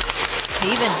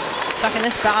 Taven stuck in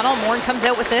this battle. Moore comes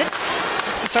out with it.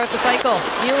 Looks to start the cycle.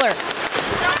 Mueller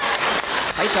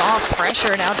fights off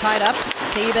pressure, now tied up.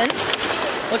 Taven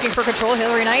looking for control.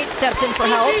 Hillary Knight steps in for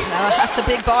help. Now that's a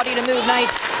big body to move. Knight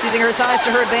using her size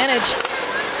to her advantage.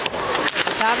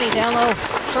 Taffany down low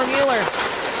for Mueller.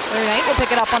 Hillary Knight will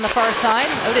pick it up on the far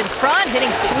side. Out in front,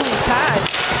 hitting Cooley's pad.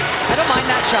 I don't mind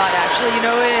that shot, actually. You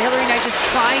know, Hillary Knight just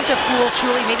trying to fool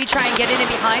Julie, maybe try and get in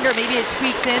behind her, maybe it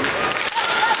squeaks in.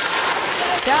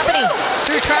 Dabney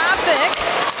through traffic.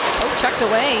 Oh, checked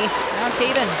away. Now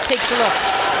Taven takes a look.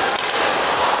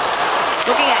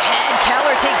 Looking ahead,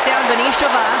 Keller takes down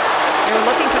Benisheva. They're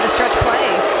looking for the stretch play.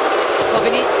 Well,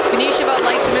 Benisheva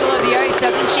likes the middle of the ice,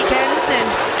 doesn't she, Kens? And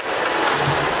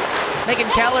Megan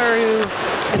Keller, who's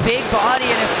a big body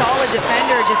and a solid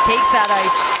defender, just takes that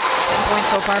ice. 10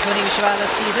 points so far for Benisheva this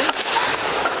season.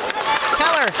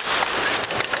 Keller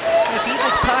gonna feed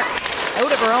this puck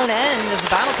out of her own end as the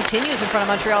battle continues in front of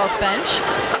Montreal's bench.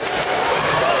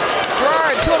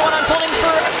 Gerard, 2-on-1 unfolding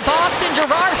for Boston.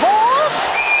 Gerard holds.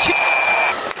 She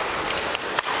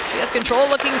has control,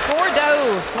 looking for Dow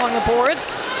along the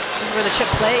boards. For the chip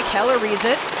play, Keller reads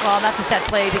it. Well, that's a set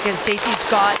play because Stacey's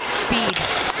got speed.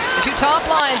 The two top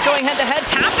lines going head-to-head.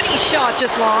 Tapany shot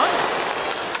just long.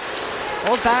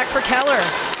 Rolls back for Keller.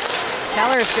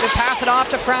 Keller's going to pass it off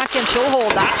to Fracken. She'll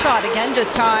hold that shot again,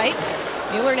 just high.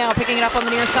 Mueller now picking it up on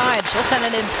the near side. She'll send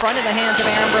it in front of the hands of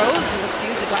Ambrose, who looks to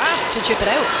use the glass to chip it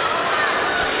out.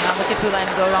 Now look at Poulin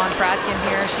go on Fracken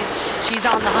here. She's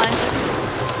on the hunt.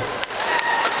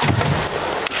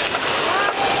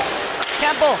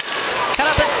 Campbell, cut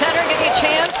up at center, give you a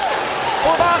chance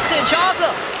for Boston. Chauza,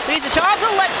 Chauza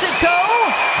lets it go.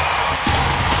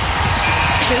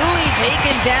 Julie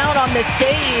taken down on the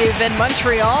save, and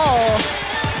Montreal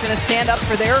is going to stand up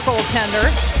for their goaltender.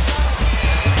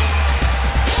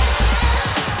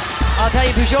 I'll tell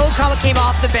you, Bugeaud came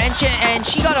off the bench and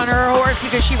she got on her horse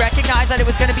because she recognized that it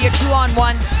was going to be a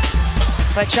 2-on-1.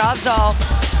 But Chavzal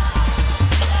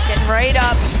getting right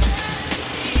up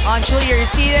on Julie. You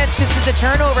see this just as a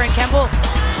turnover, and Kemble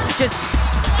just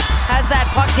has that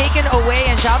puck taken away,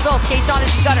 and Chavzal skates on it.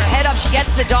 She's got her head up, she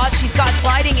gets the dodge, she's got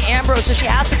sliding Ambrose, so she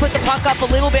has to put the puck up a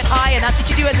little bit high, and that's what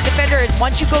you do as a defender, is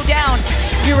once you go down,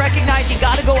 you recognize you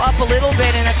got to go up a little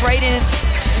bit, and that's right in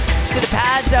to the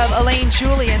pads of Elaine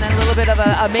Julie, and then a little bit of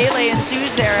a melee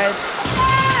ensues there as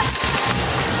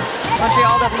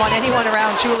Montreal doesn't want anyone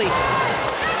around Julie.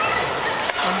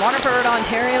 From Waterford,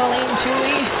 Ontario, Elaine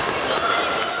Julie.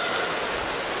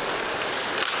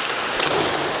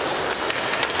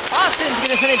 Boston's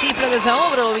going to send it deep into the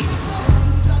zone, but it'll be...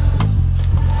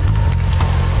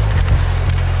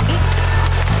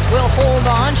 Will hold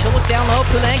on. She'll look down low.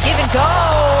 Poulin, give and go.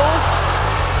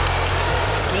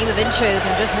 Game of inches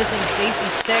and just missing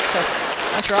Stacey's stick. So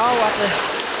Montreal will have to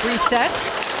reset.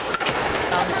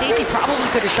 Stacey probably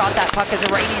could have shot that puck as a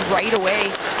righty right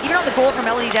away. Even on the goal from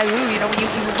Ellie Daou, you know, when you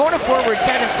go to forward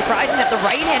set, it's surprising that the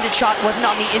right-handed shot wasn't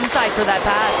on the inside for that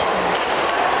pass.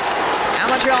 Now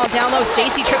Montreal down low.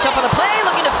 Stacey tripped up on the play,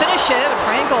 looking to finish it, but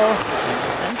Frankel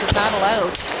sends the battle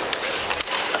out.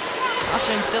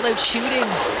 Boston still out shooting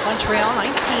Montreal,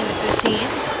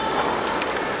 19-15.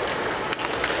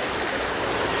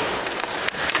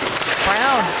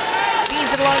 Brown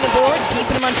feeds it along the boards, deep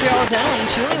into Montreal's zone.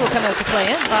 Elaine Julie will come out to play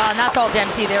it. And that's all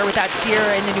Dempsey there with that steer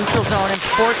in the neutral zone and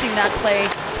forcing that play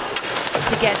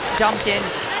to get dumped in.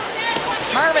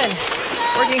 Marvin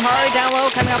working hard down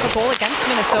low, coming off a goal against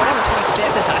Minnesota on the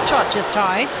 25th. As that shot just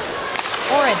high.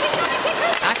 Oren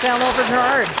back down low for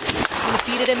Gerard. Going to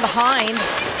feed it in behind.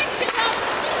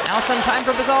 Now some time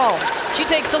for Bazal. She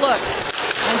takes a look.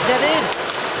 Instead in.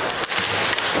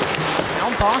 Now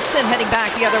Boston heading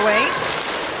back the other way.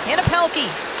 Hannah Pelkey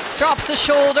drops a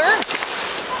shoulder.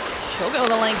 She'll go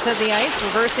the length of the ice,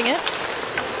 reversing it.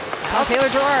 Now Taylor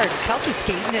Gerard. Pelkey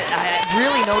skating it. I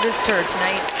really noticed her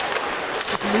tonight.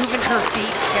 Just moving her feet,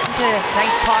 getting to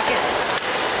nice pockets.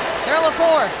 Sarah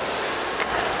Lafour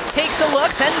takes a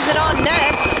look, sends it on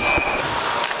net.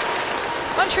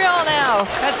 Montreal now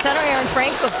at center. Aaron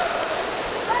Frankel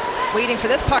waiting for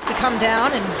this puck to come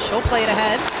down, and she'll play it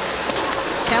ahead.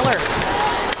 Keller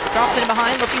drops it in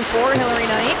behind, looking for Hillary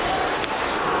Knight.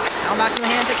 Now back in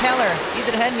the hands of Keller. Feeds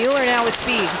it ahead. Mueller now with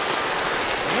speed.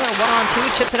 Mueller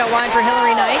 1-on-2, chips it out wide for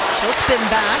Hillary Knight. She'll spin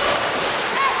back.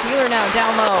 Mueller now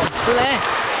down low. Poulin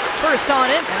first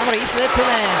on it. Now what are you for it?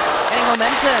 Poulin getting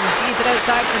momentum. Feeds it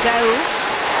outside for Daou.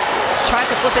 Tries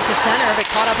to flip it to center, but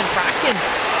caught up in Fracken.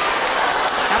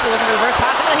 Apple looking for the reverse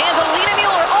pass into the hands of Lena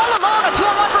Mueller. All alone, a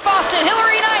 2-on-1 for Boston.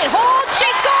 Hillary Knight holds. She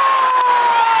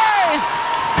scores!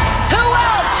 Who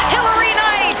else? Hillary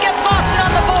Knight gets Boston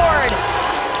on the board.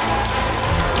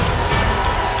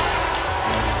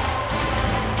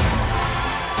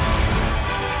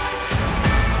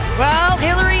 Well,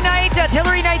 Hillary Knight does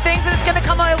Hillary Knight things, and it's going to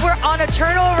come over on a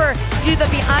turnover to the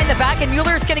behind the back, and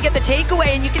Mueller's going to get the takeaway,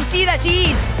 and you can see that's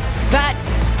ease. That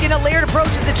skin a layered approach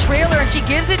is a trailer, and she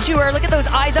gives it to her. Look at those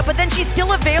eyes up, but then she's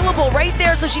still available right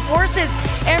there, so she forces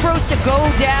Ambrose to go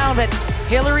down, but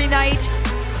Hillary Knight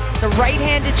the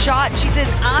right-handed shot. She says,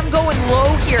 I'm going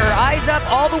low here, eyes up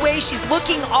all the way. She's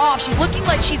looking off. She's looking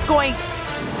like she's going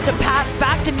to pass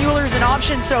back to Mueller as an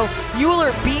option. So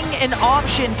Mueller being an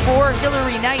option for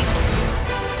Hilary Knight.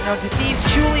 You know, deceives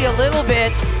Julie a little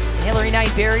bit. Hilary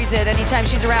Knight buries it. Anytime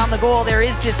she's around the goal, there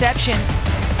is deception.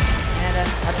 And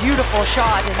a beautiful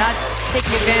shot, and that's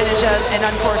taking advantage of an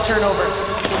unforced turnover.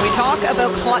 We talk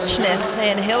about clutchness,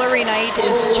 and Hilary Knight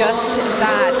is just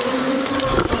that.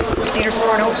 We've seen her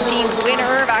score an team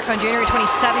winner back on January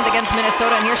 27th against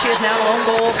Minnesota, and here she is now, lone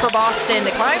goal for Boston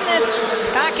to climb this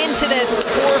back into this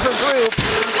for her group.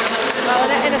 Well,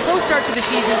 and a slow start to the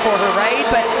season for her, right?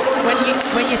 But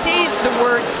when you say the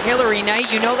words Hilary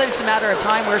Knight, you know that it's a matter of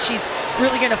time where she's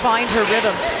really going to find her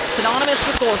rhythm. Synonymous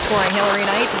with goal scoring, Hilary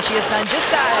Knight, and she has done just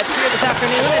that here this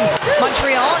afternoon in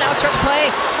Montreal. Now stretch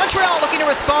play. Montreal looking to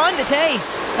respond. Vite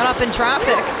got up in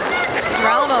traffic.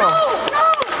 Giralamo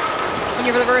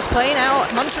looking for the reverse play. Now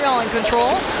Montreal in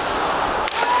control.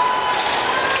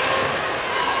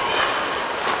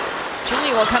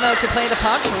 Julie will come out to play the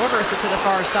puck. She'll reverse it to the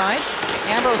far side.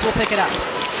 Ambrose will pick it up.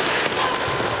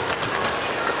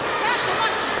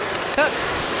 Cook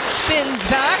spins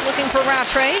back, looking for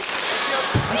Rattray.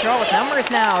 Montreal with numbers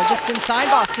now, just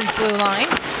inside Boston's blue line.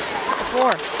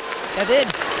 Before David,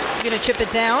 going to chip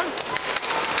it down.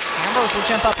 Ambrose will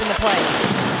jump up in the play.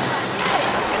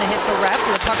 That's going to hit the ref,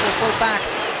 so the puck will float back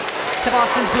to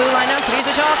Boston's blue line now.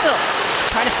 Karizic also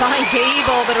trying to find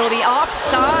Gable, but it'll be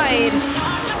offside.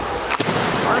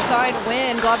 Far side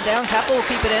win, glove down, Keppel will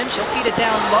keep it in. She'll feed it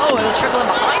down low, it'll trickle in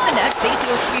behind the net. Stacey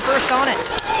looks to be first on it.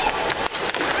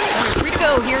 Under 3 to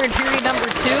go here in period number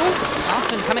 2.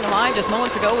 Boston coming alive just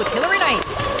moments ago with Hilary Knight.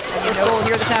 First goal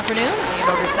here this afternoon. You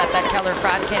notice that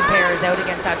Keller-Fratkin pair is out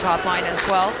against that top line as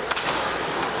well.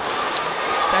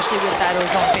 Especially with that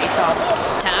ozone face-off.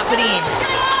 Tapany.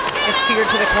 It's steered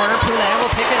to the corner. Poulin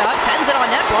will pick it up, sends it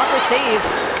on net. Blocker save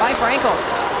by Frankel.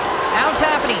 Now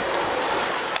Tapany.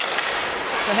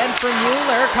 Ahead for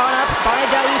Mueller, caught up by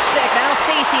Daou's stick. Now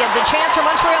Stacey at the chance for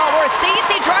Montreal, where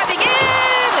Stacey driving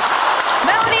in!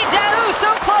 Melanie Daou so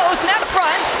close, net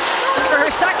front for her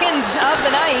second of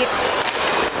the night.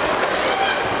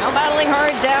 Now battling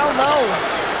hard down low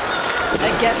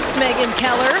against Megan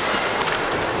Keller.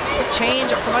 Quick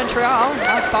change for Montreal.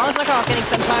 Now it's Bosnikoff getting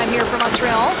some time here for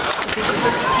Montreal. This is the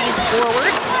 13th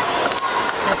forward.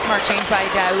 A smart change by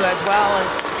Daou as well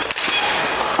as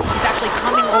she's actually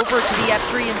coming over to the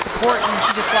F3 in support, and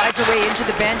she just glides her way into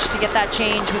the bench to get that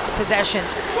change with possession.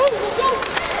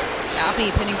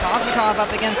 Daffy pinning Bosnikoff up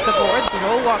against the boards.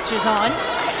 Bro watches on.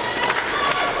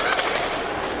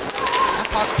 That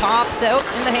puck pops out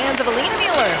in the hands of Alina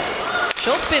Mueller.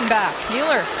 She'll spin back.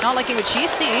 Mueller not liking what she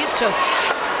sees. She'll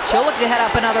look to head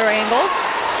up another angle.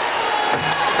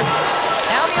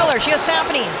 Now Mueller, she has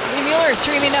Tapany. Mueller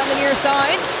streaming down the near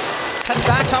side. Cuts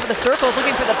back top of the circles,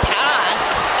 looking for the pass.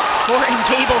 Lauren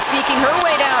Gable sneaking her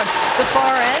way down the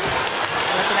far end.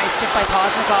 That's a nice stick by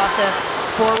Bosnikoff, the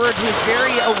forward who's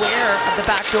very aware of the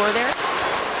back door there.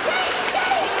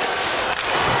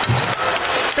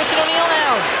 Kristen O'Neill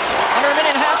now. Under a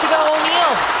minute and a half to go.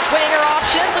 O'Neill weighing her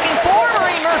options, looking for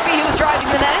Marie Murphy, who was driving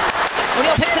the net.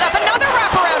 O'Neill picks it up, another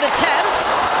wraparound attempt.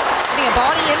 Getting a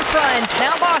body in front.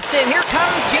 Now Boston, here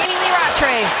comes Janie Lee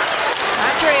Rattray.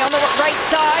 Rattray on the right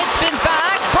side, spins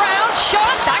back. Brown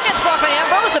shot, that gets blocked by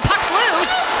Ambrose. The puck's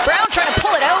loose. Brown trying to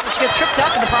pull it out, but she gets tripped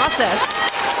up in the process.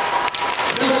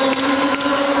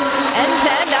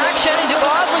 End-to-end action, and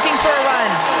Dubois looking for a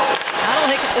run. That'll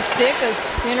hit the stick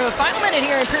as we enter the final minute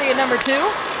here in period number 2.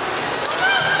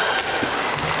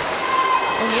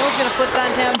 O'Neill's going to flip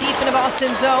that down deep into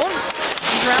Boston's zone.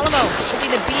 Giralamo looking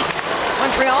to beat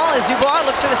Montreal as Dubois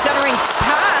looks for the centering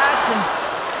pass and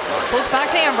floats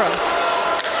back to Ambrose.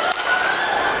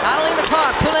 Battling the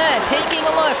clock, Poulin taking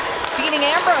a look, feeding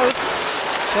Ambrose.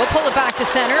 She'll pull it back to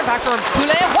center, back for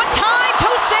Poulin. One time,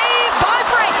 toe save by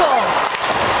Frankel.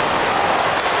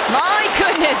 My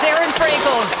goodness, Erin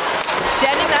Frankel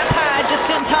standing that pad just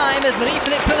in time as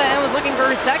Marie-Philippe Poulin was looking for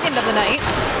her second of the night.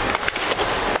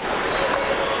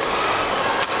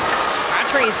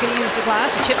 Rattray is going to use the glass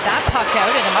to chip that puck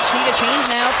out, and a much-needed change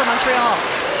now for Montreal.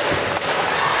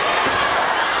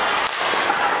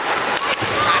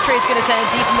 Rattray's going to send it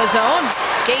deep in the zone.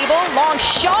 Gable, long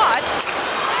shot,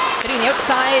 hitting the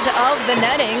outside of the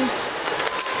netting.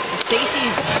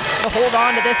 Stacey's to hold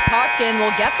on to this puck and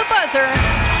will get the buzzer.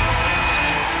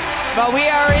 But we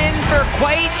are in for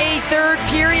quite a third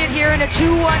period here in a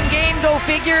 2-1 game. Go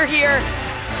figure here.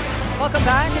 Welcome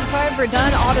back inside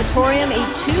Verdun Auditorium. A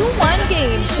 2-1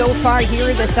 game so far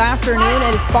here this afternoon.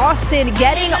 It is Boston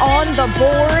getting on the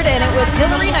board, and it was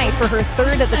Hilary Knight for her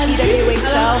third at the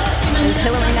PWHL as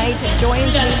Hillary Knight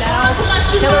joins me now.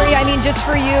 Hillary, I mean, just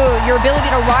for you, your ability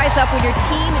to rise up when your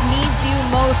team needs you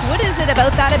most, what is it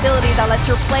about that ability that lets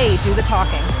your play do the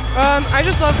talking? I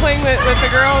just love playing with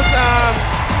the girls.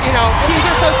 You know, teams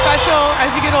are so special. As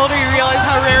you get older, you realize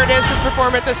how rare it is to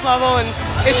perform at this level, and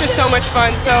it's just so much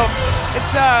fun. So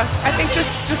it's, I think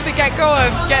just the get-go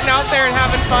of getting out there and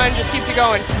having fun just keeps you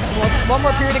going. Well, one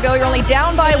more period to go. You're only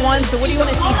down by 1, so what do you want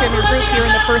to see from your group here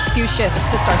in the first few shifts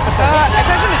to start the third?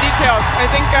 Attention to details. I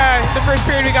think the first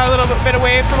period we got a little bit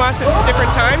away from us at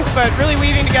different times, but really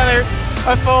weaving together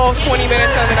a full 20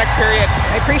 minutes out of the next period.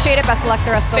 I appreciate it. Best of luck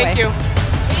the rest of the way. Thank you.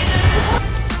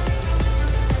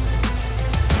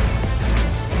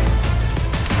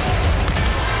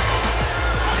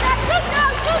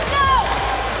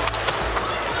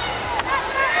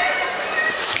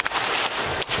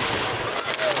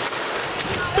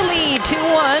 The lead,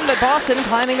 2-1, but Boston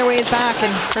climbing their ways back,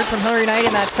 and heard from Hillary Knight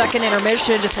in that second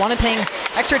intermission. Just wanted paying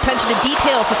extra attention to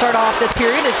details to start off this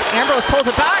period as Ambrose pulls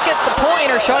it back at the point.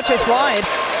 Her shot just wide.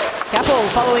 Keppel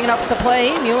following it up with the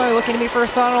play. Mueller looking to be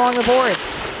first on along the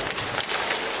boards.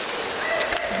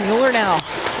 Mueller now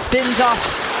spins off,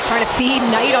 trying to feed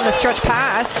Knight on the stretch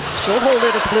pass. She'll hold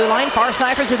it at the blue line. Far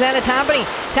side for Susanna Tapney.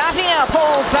 Tapney now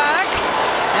pulls back.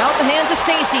 Out in the hands of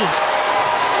Stacy.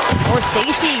 Or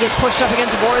Stacy gets pushed up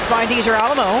against the boards by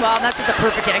DiGirolamo. Well, and that's just a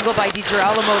perfect angle by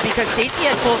DiGirolamo because Stacy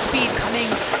had full speed coming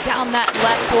down that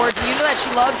left boards. And you know that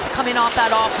she loves to come in off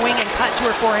that off wing and cut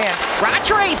to her forehand.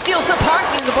 Rattray steals the puck.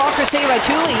 The blocker saved by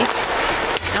Thule.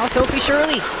 Now Sophie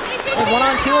Shirley.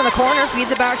 1-on-2 in the corner.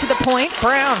 Feeds it back to the point.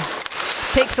 Brown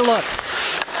takes a look.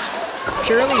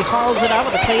 Shirley follows it up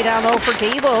with a play down low for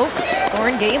Gable.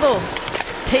 Lauren Gable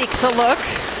takes a look.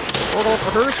 4 goals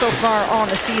for her so far on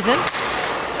the season.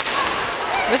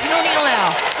 Kristen O'Neill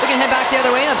now, looking to head back the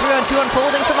other way. A 3-on-2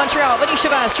 unfolding for Montreal.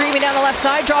 Venisheva streaming down the left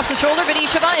side, drops the shoulder.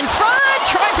 Venisheva in front,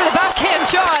 trying for the backhand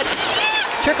shot.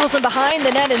 Trickles in behind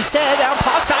the net instead. Now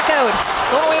pops back out.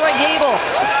 Thrown away by Gable.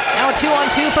 Now a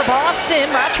 2-on-2 for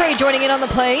Boston. Rattray joining in on the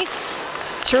play.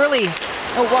 Shirley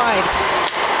out wide.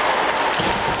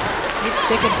 Good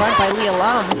stick in front by Leah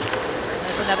Lum.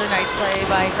 That's another nice play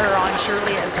by her on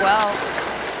Shirley as well.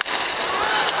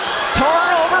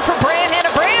 Turnover for Brand, and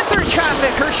a Brand through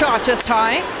traffic. Her shot just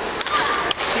high.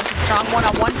 Seen some strong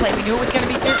one-on-one play. We knew it was going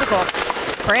to be physical.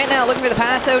 Brand now looking for the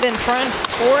pass out in front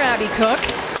for Abby Cook.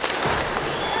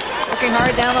 Working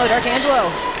hard down low. D'Arcangelo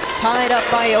tied up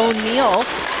by O'Neill.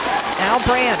 Now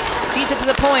Brandt feeds it to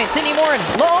the point. Sydney Morin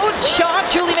loads, shot.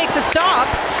 Julie makes a stop.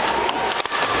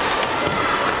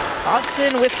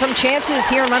 Boston with some chances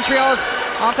here in Montreal's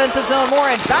offensive zone.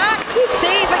 Morin back.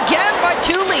 Save again by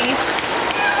Julie.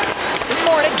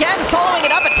 Morin again following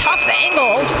it up, a tough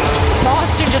angle.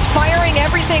 Boston just firing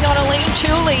everything on Elaine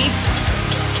Chuli.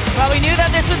 Well, we knew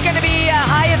that this was going to be a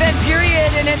high event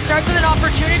period, and it starts with an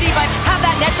opportunity, but have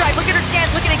that net drive. Look at her stance,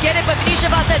 looking to get it, but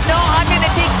Venisheva says, no, I'm going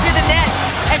to take it to the net,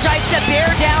 and tries to bear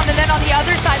down, and then on the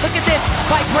other side, look at this,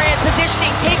 by Brand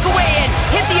positioning, take away, and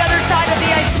hit the other side of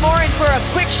the ice to Morin for a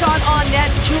quick shot on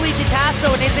net. Chuli to Tasso,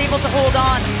 and is able to hold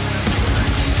on.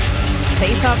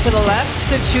 Face off to the left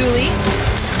of Chuli.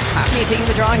 Happy taking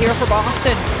the draw here for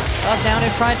Boston. Up down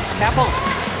in front, Keppel.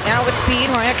 Now with speed,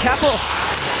 Mariah Keppel.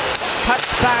 Cuts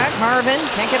back, Marvin,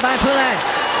 can't get by Poulin.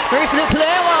 Marie-Philippe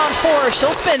Poulin 1-on-4,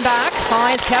 she'll spin back.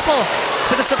 Finds Keppel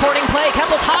for the supporting play.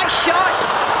 Keppel's high shot,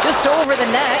 just over the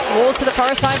net. Rolls to the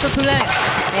far side for Poulin.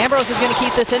 Ambrose is going to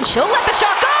keep this in. She'll let the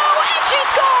shot go, and she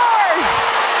scores!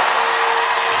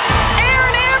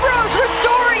 Erin Ambrose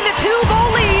restoring the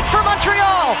 2-goal lead for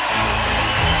Montreal.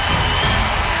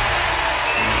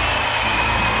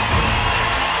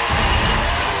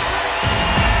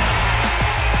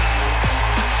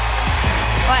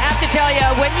 I have to tell you,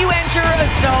 when you enter a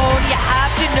zone, you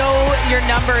have to know your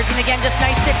numbers. And again, just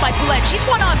nice stick by Poulin. She's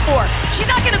 1-on-4.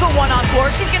 She's not going to go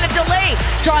 1-on-4. She's going to delay.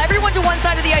 Draw everyone to one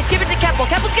side of the ice. Give it to Keppel.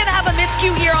 Keppel's going to have a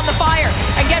miscue here on the fire.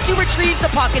 And guess who retrieves the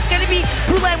puck? It's going to be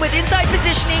Poulin with inside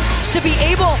positioning to be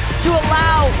able to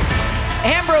allow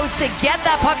Ambrose to get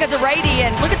that puck as a righty.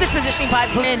 And look at this positioning by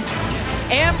Poulin.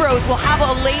 Ambrose will have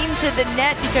a lane to the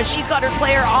net because she's got her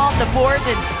player on the boards.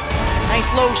 And nice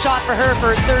low shot for her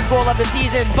for her 3rd goal of the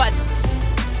season, but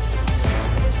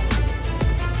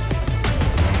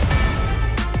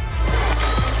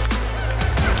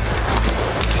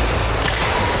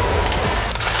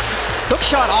hook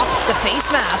shot off the face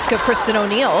mask of Kristen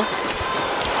O'Neill.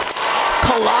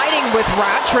 Colliding with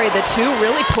Rattray, the two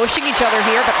really pushing each other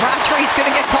here, but Rattray's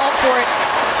going to get called for it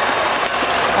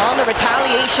on the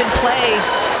retaliation play.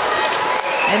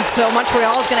 And so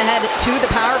Montreal's going to head to the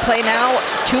power play now.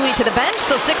 Chuli to the bench,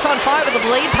 so 6-on-5 with a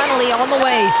blade penalty on the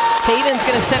way. Taven's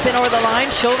going to step in over the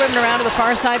line. She'll run around to the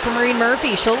far side for Maureen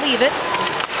Murphy. She'll leave it.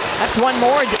 Left one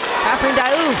more. Catherine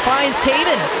Daou finds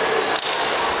Taven.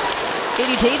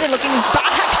 Katie Taven looking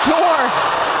back door.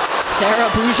 Sarah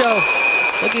Bujo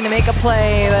looking to make a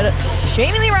play, but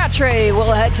Jamie Lee Rattray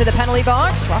will head to the penalty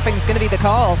box. Roughing's going to be the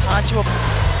call. Details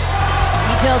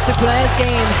to Poulin's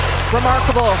game.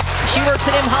 Remarkable. She works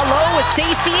it in low with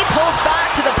Stacy. Pulls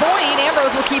back to the point.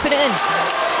 Ambrose will keep it in.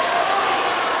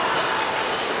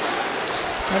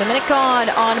 About a minute gone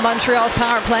on Montreal's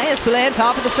power play as Poulin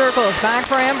top of the circles. Back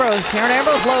for Ambrose. Erin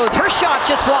Ambrose loads. Her shot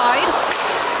just wide.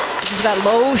 This is that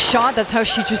low shot. That's how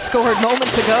she just scored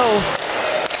moments ago.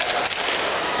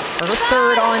 Her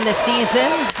third on the season.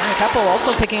 And a couple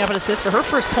also picking up an assist for her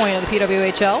first point of the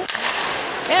PWHL.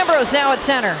 Ambrose now at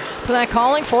center. Poulin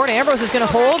calling for it. Ambrose is going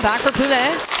to hold. Back for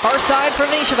Poulin. Far side from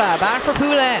Nisheva. Back for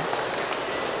Poulin.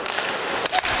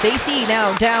 Stacy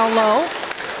now down low.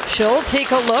 She'll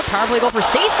take a look. Power play goal for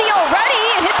Stacy already.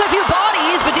 It hits a few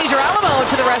bodies, but DeGirolamo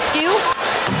to the rescue.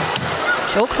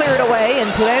 She'll clear it away,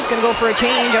 and Poulin's going to go for a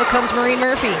change. Out comes Maureen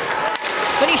Murphy.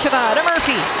 Nisheva to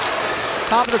Murphy.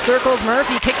 Top of the circles,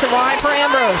 Murphy kicks it wide for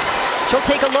Ambrose. She'll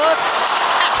take a look.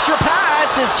 Extra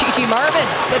pass as Chi-Chi Marvin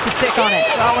gets a stick on it.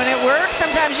 Well, when it works,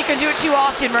 sometimes you can do it too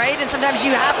often, right? And sometimes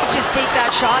you have to just take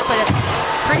that shot, but a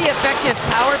pretty effective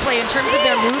power play in terms of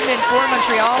their movement for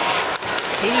Montreal.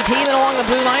 Katie Taven along the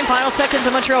blue line. Final seconds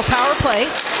of Montreal power play.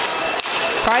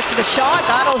 Tries for the shot.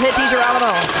 That'll hit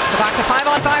DeGirolamo. So back to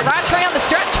 5-on-5. Rattray on the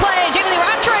stretch play. Jamie Lee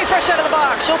Rattray fresh out of the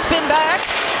box. She'll spin back.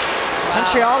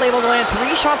 Montreal able to land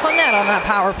 3 shots on net on that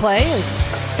power play.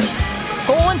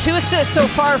 Goal and 2 assists so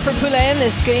far for Poulin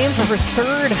this game for her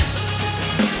third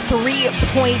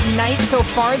 3-point night so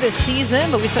far this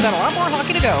season, but we still got a lot more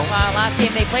hockey to go. Last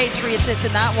game they played 3 assists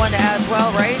in that one as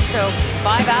well, right? So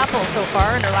 5 apples so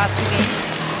far in their last 2 games.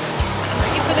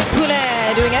 Philippe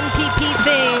Poulin doing MPP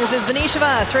things as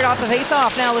Venisheva straight off the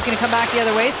face-off now looking to come back the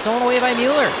other way, stolen away by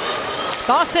Mueller.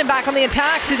 Boston back on the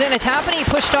attack. Susanna Tapani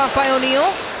pushed off by O'Neill.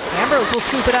 Ambrose will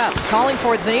scoop it up. Calling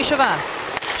for it's Venisheva.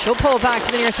 She'll pull it back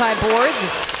to the near side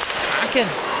boards. Kraken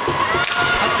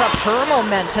cuts up her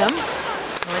momentum.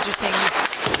 Interesting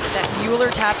that Mueller,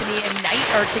 Tapani, and Knight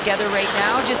are together right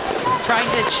now, just trying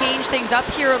to change things up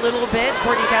here a little bit.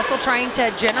 Courtney Kessel trying to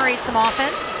generate some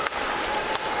offense.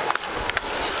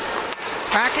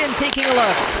 Kraken taking a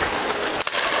look.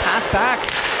 Pass back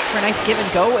for a nice give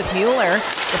and go with Mueller.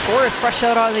 The Forest fresh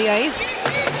out on the ice.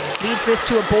 Leads this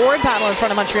to a board battle in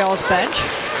front of Montreal's bench.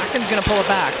 Kraken's going to pull it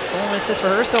back. Goal and assist for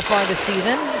her so far this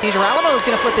season. DeGirolamo is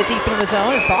going to flip it deep into the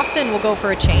zone as Boston will go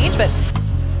for a change, but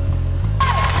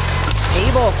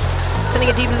Abel sending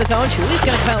it deep into the zone. Chuli's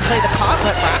going to come out and play the puck,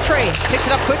 but Rattray picks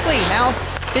it up quickly. Now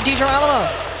to DeGirolamo.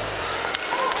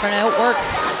 Trying to outwork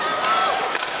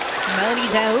Melody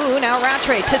Daou. Now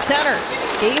Rattray to center.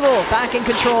 Gable back in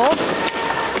control.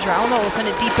 DeGirolamo will send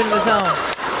it deep into the zone.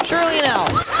 Shirley now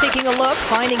taking a look,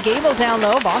 finding Gable down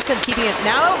low. Boston keeping it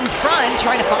now out in front,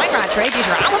 trying to find Rattray.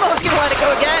 DeGirolamo's going to let it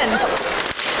go again.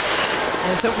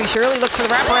 And Sophie Shirley looks for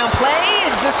the wraparound play.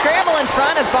 It's a scramble in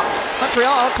front as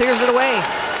Montreal clears it away.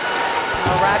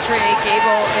 Rattray,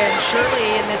 Gable, and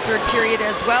Shirley in this third period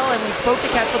as well. And we spoke to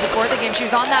Kessel before the game. She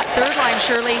was on that third line,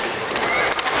 Shirley.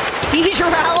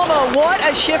 DeGirolamo, what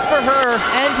a shift for her,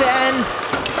 end to end.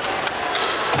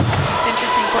 It's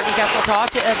interesting, Courtney Kessel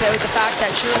talked about the fact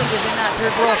that Shirley was in that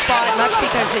third row spot, much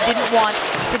because they didn't want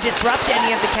to disrupt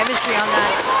any of the chemistry on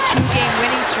that 2-game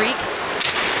winning streak.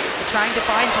 They're trying to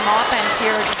find some offense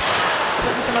here, just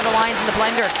putting some of the lines in the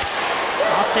blender.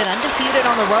 Boston undefeated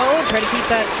on the road, try to keep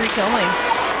that streak going.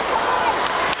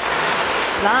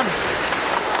 Lam.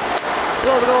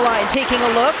 Below the goal line, taking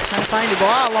a look, trying to find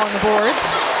Dubois along the boards.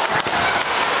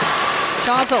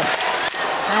 Chancel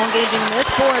now engaging this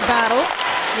board battle.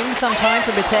 Give him some time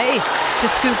for Bate to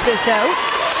scoop this out.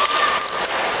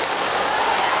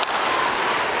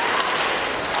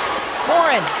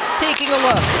 Morin taking a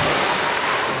look.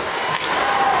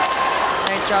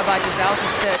 Nice job by Gazelle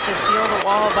just to seal the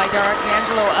wall by Derek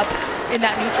Angelo up in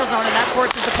that neutral zone, and that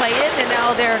forces the play in, and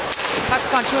now their puck's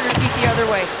gone 200 feet the other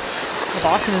way.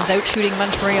 Boston is out shooting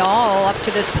Montreal up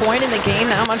to this point in the game.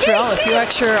 Now Montreal a few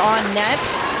extra on net.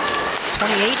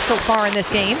 28 so far in this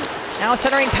game. Now a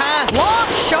centering pass, long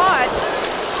shot.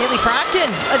 Haley Fratkin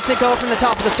lets it go from the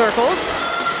top of the circles.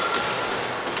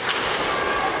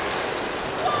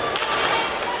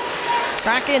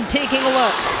 Fratkin taking a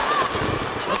look.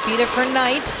 She'll feed it for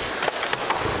Knight.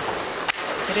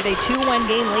 It is a 2-1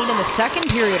 game late in the second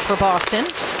period for Boston.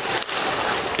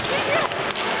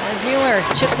 As Mueller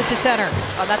chips it to center.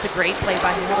 Oh, that's a great play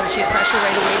by Mueller. She had pressure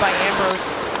right away by Ambrose.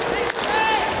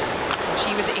 She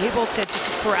Tappany was able to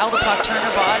just corral the puck, turn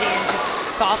her body, and just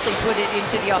softly put it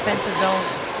into the offensive zone.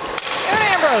 Aaron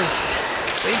Ambrose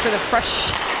waiting for the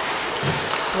fresh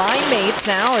line mates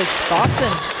now as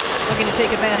Boston looking to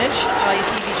take advantage. Well, you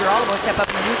see DiGirolamo step up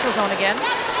in the neutral zone again.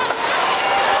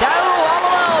 Daou all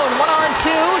alone,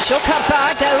 1-on-2. She'll cut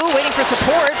back. Daou waiting for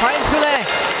support. Finds Poulet.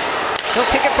 She'll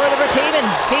kick it further for Taven.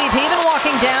 Katie Taven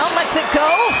walking down, lets it go.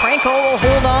 Franco will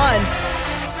hold on.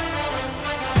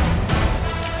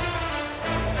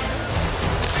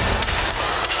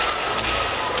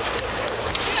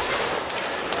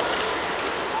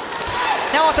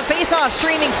 Now off the face-off,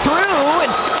 streaming through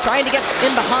and trying to get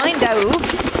in behind Daou.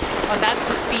 And that's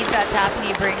the speed that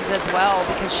Tappany brings as well,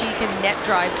 because she can net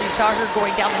drive. So you saw her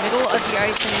going down the middle of the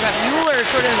ice, and you got Mueller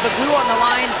sort of the glue on the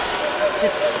line,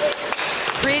 just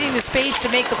creating the space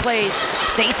to make the plays.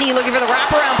 Stacey looking for the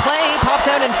wraparound play, pops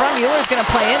out in front. Mueller's going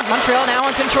to play it. Montreal now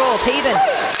in control. Taven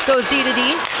goes D to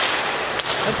D.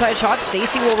 Outside shot,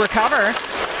 Stacey will recover.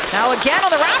 Now again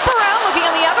on the wraparound, looking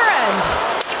on the other end.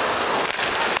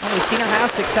 Well, we've seen her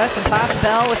have success in Pass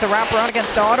Bell with the wraparound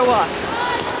against Ottawa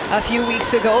a few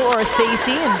weeks ago, or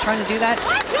Stacey, and trying to do that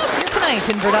here tonight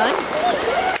in Verdun.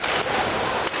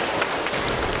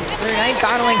 Very nice,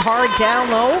 battling hard down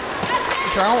low.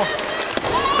 Montreal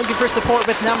looking for support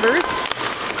with numbers.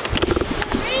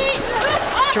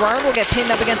 Girard will get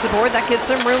pinned up against the board. That gives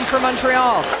some room for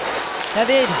Montreal.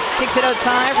 David kicks it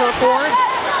outside for the forward.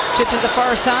 Chip to the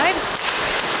far side.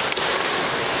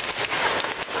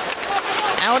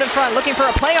 Out in front, looking for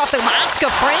a play off the mask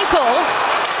of Frankel.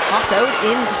 Pops out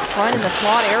in front in the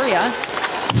slot area.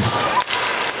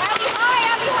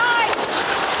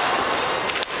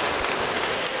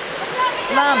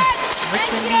 Slum.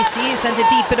 Richmond, BC sends it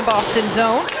deep into Boston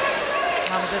zone.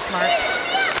 Mom is a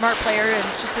smart player and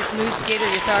just a smooth skater.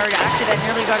 You saw her active and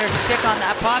nearly got her stick on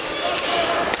that puck.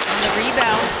 And the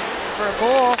rebound for a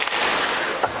goal.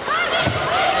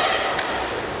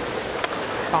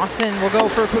 Boston will go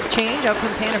for a quick change. Out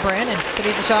comes Hannah Brand and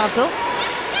Teresa Shavzel.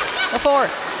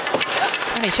 Before.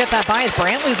 Let me chip that by as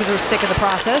Brandt loses her stick in the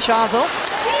process. Shavzel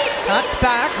cuts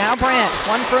back. Now Brandt.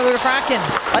 One further to Fracken.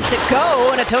 Lets it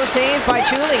go and a toe save by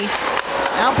Chuli.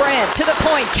 Now Brandt to the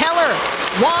point. Keller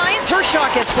winds. Her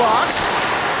shot gets blocked.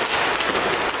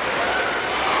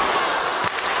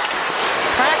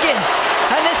 Fracken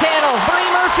and this handle.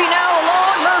 Brie Murphy now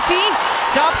alone. Murphy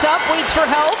stops up, waits for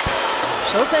help.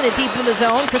 She'll send it deep into the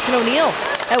zone. Kristen O'Neill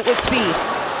out with speed.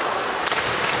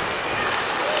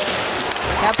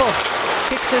 Keppel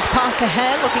kicks his puck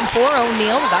ahead, looking for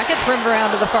O'Neill. That gets trimmed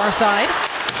around to the far side.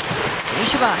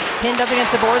 Ishaba pinned up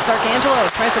against the board.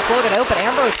 Sarkangelo tries to float it out, but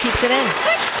Ambrose keeps it in.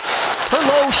 Her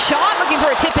low shot, looking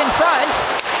for a tip in front.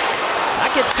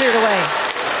 That gets cleared away.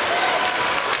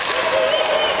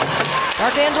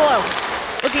 Sarkangelo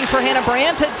looking for Hannah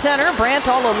Brandt at center. Brandt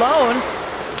all alone.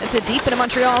 It's a deep into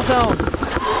Montreal zone.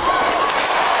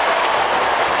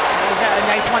 That was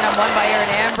a nice one-on-one by Erin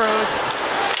Ambrose.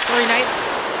 Very nice.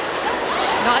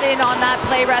 Not in on that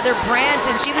play, rather Brandt,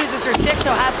 and she loses her stick, so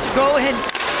has to go and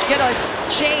get a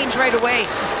change right away.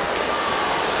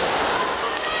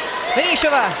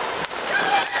 Vinishova.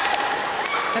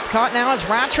 That's caught now as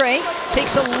Rattray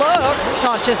takes a look.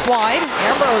 Shot just wide.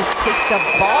 Ambrose takes a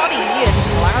body and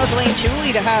allows Lane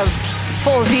Chuli to have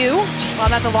full view. Well,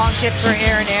 that's a long shift for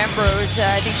Erin Ambrose.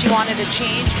 I think she wanted a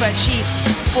change, but she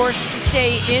was forced to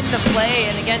stay in the play.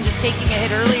 And again, just taking a hit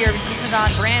earlier, because this is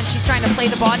on Brandt. She's trying to play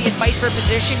the body and fight for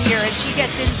position here, and she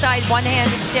gets inside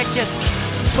one-handed stick, just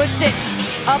puts it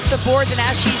up the boards, and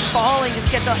as she's falling,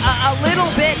 just gets a little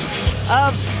bit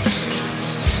of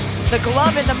the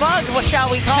glove in the mug, what shall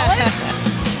we call it?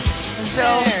 And so,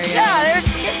 yeah,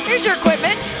 here's your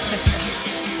equipment.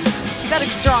 She's had a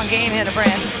strong game, Hannah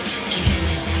Brandt.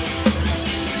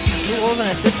 2 goals and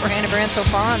assists for Hannah Brandt so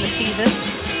far on the season.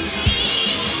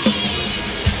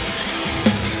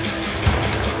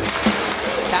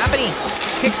 Tappany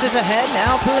kicks this ahead.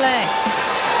 Now Poulet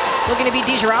looking to beat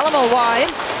DiGirolamo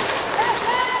wide.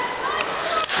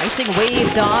 Icing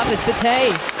waved off as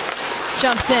Bate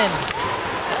jumps in.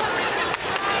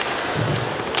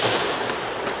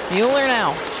 Mueller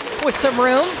now with some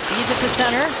room. Feeds it to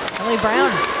center. Emily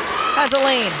Brown has a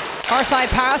lane. Far side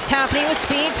pass, Tappany with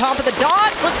speed, top of the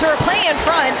dots, looks for a play in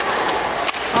front.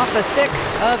 Off the stick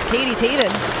of Katie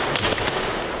Taven.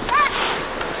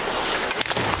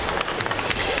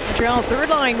 Montreal's third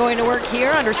line going to work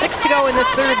here. Under 6 to go in this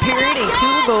third period, a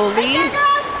 2-goal lead.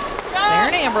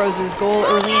 Erin Ambrose's goal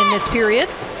early in this period.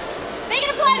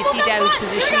 And you see Dow's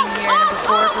positioning here, number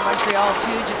 4 for Montreal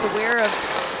too, just aware of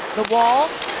the wall.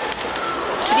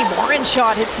 Sydney Warren's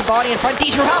shot hits the body in front.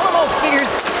 DiGirolamo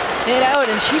figures it out,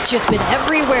 and she's just been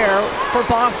everywhere for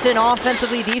Boston,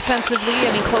 offensively, defensively.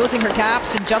 I mean, closing her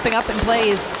gaps and jumping up in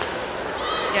plays.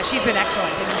 Yeah, she's been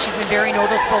excellent. I mean, she's been very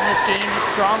noticeable in this game.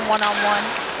 Strong one-on-one.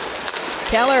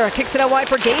 Keller kicks it out wide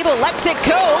for Gable, lets it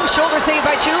go. Shoulder save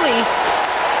by Julie.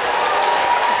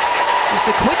 Just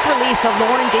a quick release of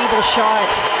Lauren Gable's shot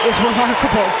is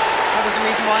remarkable. That was the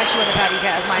reason why she won the Patty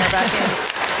Kazmaier back in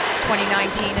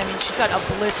 2019. I mean, she's got a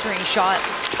blistering shot.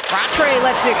 Rattray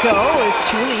lets it go as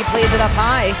Julie plays it up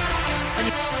high.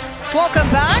 Welcome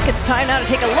back. It's time now to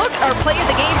take a look at our play of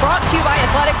the game, brought to you by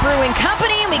Athletic Brewing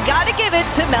Company. We got to give it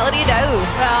to Melody Daou.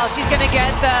 Well, she's going to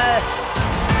get the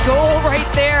goal right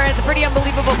there. It's a pretty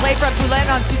unbelievable play from Poulin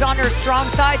who's on her strong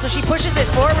side. So she pushes it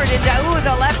forward, and Daou, as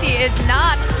a lefty, is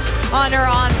not on her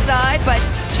onside, but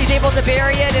she's able to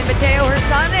bury it. And Mateo, her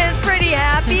son, is pretty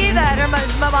happy that her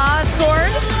mama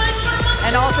scored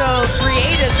and also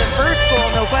created the first goal,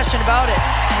 no question about it.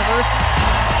 The first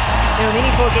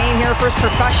meaningful game here, first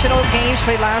professional game. She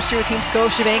played last year with Team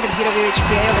Scotiabank in the PWHL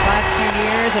over the last few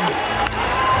years, and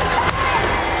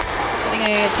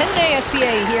getting a 10-day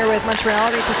SPA here with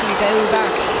Montreal. Great to see Daou back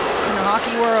in the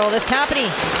hockey world. As Tapani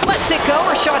lets it go,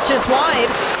 her shot just wide.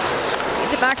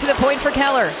 Leads it back to the point for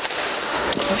Keller.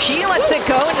 She lets it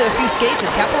go into a few skates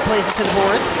as Keppel plays it to the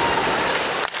boards.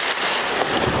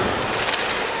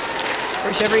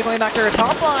 Chevry going back to her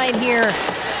top line here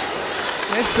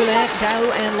with Poulin,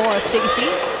 Daou, and Laura Stacey.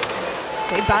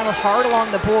 So they battle hard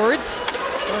along the boards.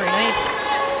 Very nice.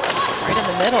 Right in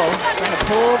the middle, trying to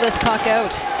pull this puck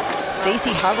out.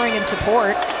 Stacey hovering in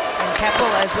support. And Keppel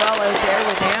as well out there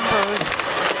with Ambrose.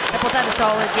 Keppel's had a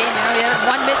solid game. You know,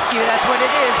 one miscue, that's what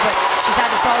it is, but she's had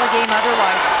a solid game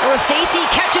otherwise. Or Stacey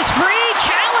catches free,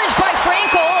 challenged by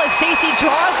Frankel as Stacey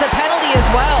draws the penalty as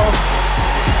well.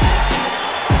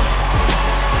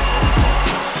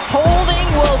 Holding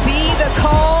will be the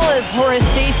call as Laura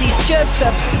Stacey, just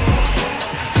a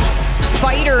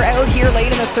fighter out here late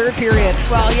in this third period.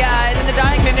 Well, yeah, in the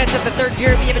dying minutes of the third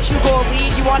period, we have a 2-goal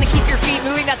lead. You want to keep your feet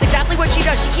moving. That's exactly what she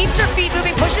does. She keeps her feet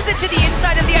moving, pushes it to the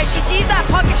inside of the ice. She sees that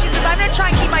puck and she says, I'm going to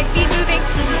try and keep my feet moving,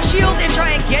 shield, and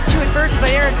try and get to it first, but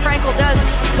Erin Frankel does.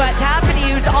 But Tapani,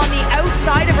 who's on the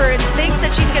outside of her and thinks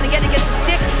that she's going to get a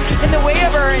stick in the way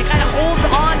of her and kind of holds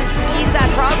on and speeds that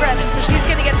progress. And so she's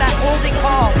going to get that holding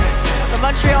call. From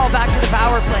Montreal back to the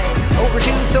power play. Over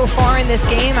 2 so far in this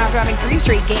game after having 3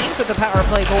 straight games with the power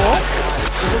play goal.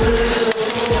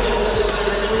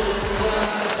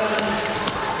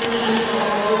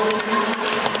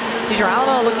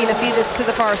 DiGirolamo looking to feed this to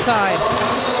the far side.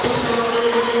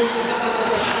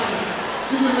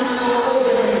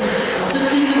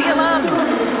 Vialam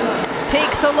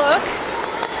takes a look.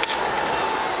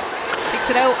 Kicks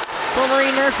it out for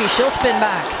Marie Murphy. She'll spin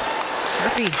back.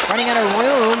 Murphy running out of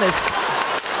room is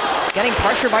getting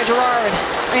pressure by Gerard.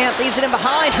 Grant leaves it in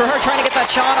behind. Gerard trying to get that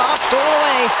shot off. Stolen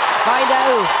away by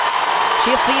Daou.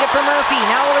 She'll feed it for Murphy.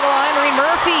 Now over the line, Marie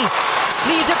Murphy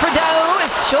leaves it for Daou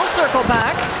as she'll circle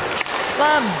back.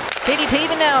 Lum. Katie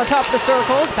Taven now top of the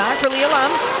circles. Back for Leah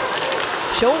Lum.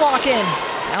 She'll walk in.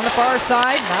 Down the far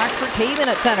side. Back for Taven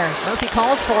at center. Murphy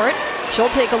calls for it. She'll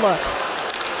take a look.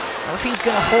 Murphy's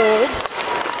going to hold.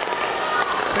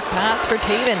 Quick pass for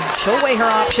Taven. She'll weigh her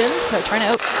options. So trying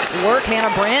to outwork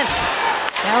Hannah Brandt.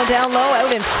 Now down low, out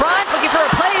in front, looking for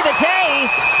a play. Bittet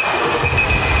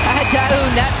at Daou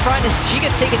net front. She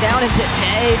gets taken down, and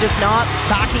Bittet just not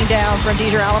backing down from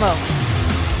DiGirolamo.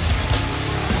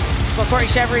 Well, Corey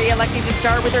Chevry electing to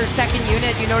start with her second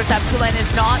unit. You notice that Poulin is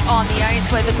not on the ice,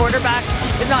 but the quarterback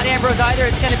is not Ambrose either.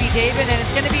 It's going to be Taven, and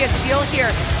it's going to be a steal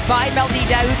here by Melody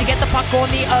Daou to get the puck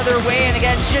going the other way. And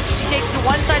again, she takes to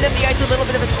one side of the ice with a little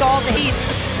bit of a stall to Heath.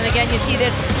 And again, you see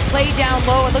this play down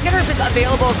low. And look at her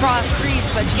available across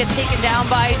crease, but she gets taken down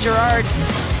by Gerard.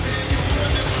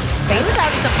 This is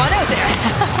having some fun out there.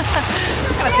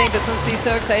 I kind of think this must be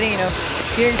so exciting, you know,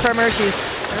 hearing from her. She's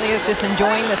really is just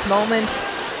enjoying this moment.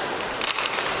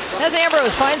 As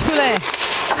Ambrose finds Poulin.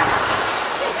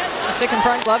 Stick in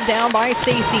front, glove down by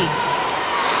Stacey.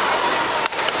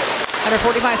 Under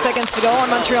 45 seconds to go on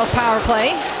Montreal's power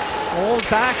play. Rolls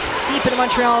back deep into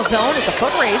Montreal's zone. It's a foot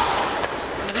race.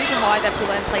 The reason why that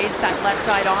Poulin plays that left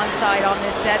side onside on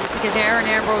this set is because Erin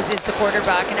Ambrose is the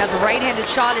quarterback, and as a right-handed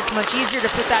shot, it's much easier to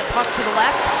put that puck to the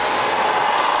left.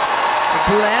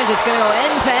 Poulin just going to go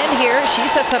end-to-end here. She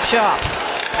sets up shop.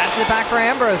 Passes it back for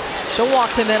Ambrose. She'll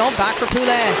walk to middle. Back for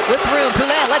Poulin. With room.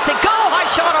 Poulin lets it go. High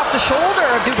shot off the shoulder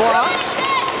of Dubois.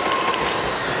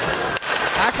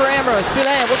 Back for Ambrose.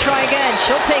 Poulin will try again.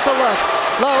 She'll take a look.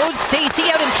 Loads.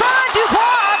 Stacey out in front.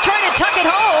 Dubois trying to tuck it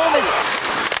home.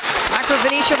 Back for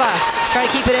Vanishova is trying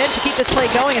to keep it in. She'll keep this play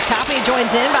going as Tapney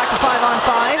joins in. Back to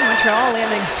 5-on-5. Montreal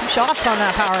landing 2 shots on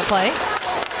that power play.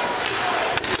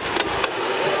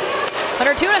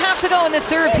 Under 2.5 to go in this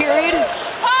third period.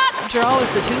 Montreal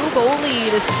with the 2-goal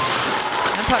lead.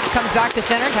 And puck comes back to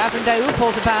center. Catherine Daou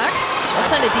pulls it back. She'll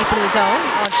send it deep into the zone.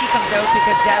 Well, and she comes out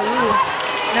because Daou,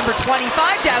 number 25,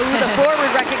 Daou, the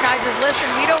forward, recognizes, listen,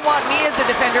 we don't want me as the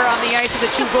defender on the ice with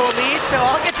a 2-goal lead, so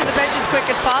I'll get to the bench as quick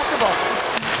as possible.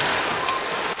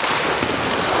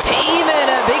 Even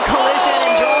a big collision,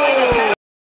 enjoying the penalty.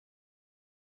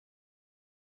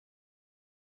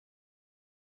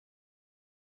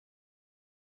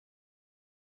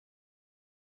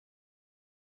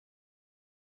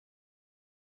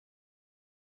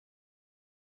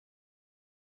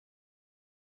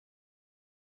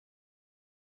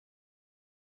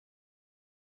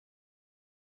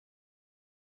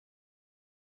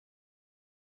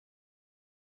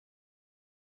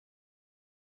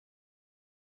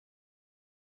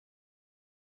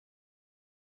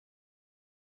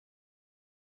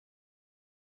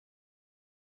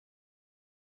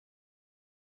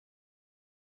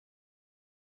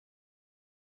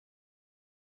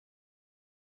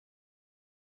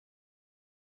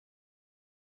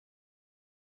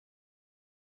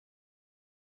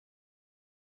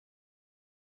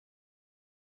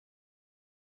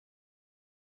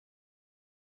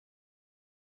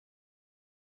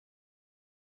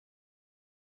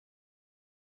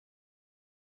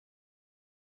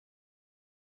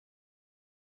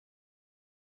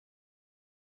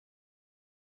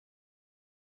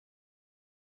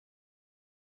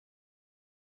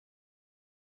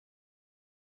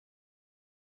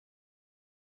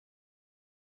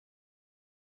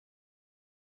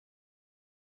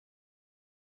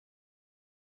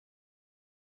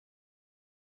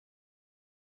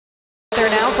 There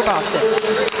now for Boston.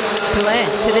 Poulin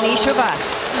to Vanishova.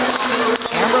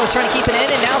 Ambrose trying to keep it in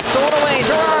and now stolen away.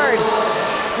 Gerard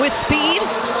with speed.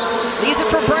 Leaves it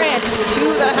for Brandt.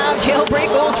 2.5 jailbreak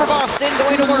goals for Boston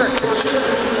going to work.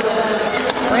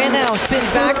 Brandt now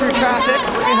spins back through traffic.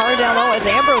 Working hard down low as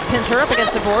Ambrose pins her up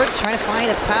against the boards. Trying to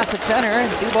find a pass at center.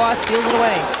 Dubois steals it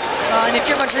away. And if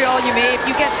you're Montreal, if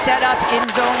you get set up in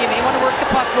zone, you may want to work the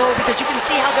puck low because you can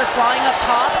see how they're flying up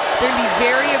top. They're going to be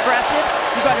very aggressive.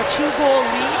 You've got a 2-goal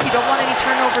lead. You don't want any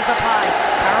turnovers up high.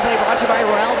 Power play brought to you by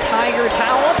Royal Tiger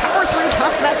Towel. Power through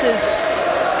tough messes.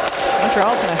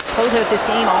 Montreal's going to close out this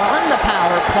game on the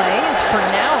power plays for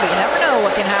now, but you never know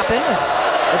what can happen with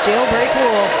the jailbreak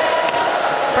rule.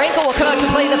 Frankel will come out to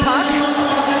play the puck.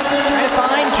 Trying to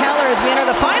find Keller as we enter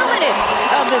the final minutes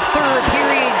of this third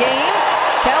period game.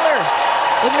 Keller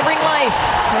looking to bring life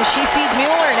as she feeds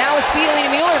Mueller. Now with speedily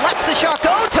to Mueller. Lets the shot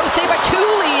go. Toe saved by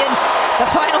Tooley in the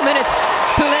final minutes.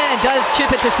 Poulin does chip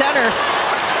it to center.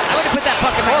 I would have put that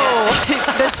puck in my net.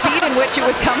 The speed in which it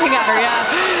was coming at her, yeah.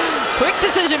 Quick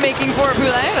decision making for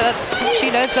Poulin, but that's what she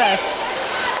does best.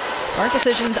 Smart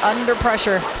decisions under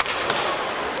pressure.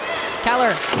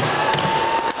 Keller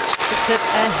gets it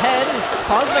ahead.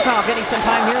 Poznikov getting some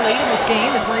time here late in this game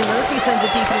as Marie Murphy sends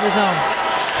it deep into the zone.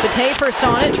 Bate first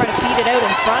on it, trying to feed it out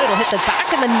in front. It'll hit the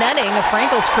back of the netting of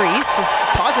Frankel's crease as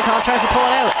Poznikov tries to pull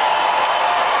it out.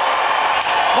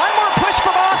 One more push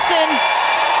for Boston.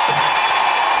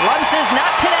 Lumps is not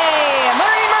today.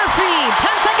 Marie Murphy,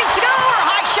 10 seconds to go.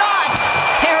 High shots.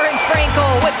 Erin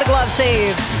Frankel with the glove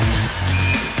save.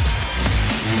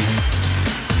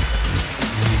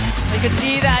 You could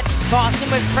see that Boston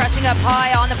was pressing up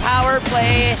high on the power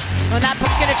play. When that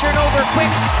puck's going to turn over quick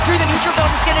through the neutral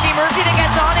zone, it's going to be Murphy that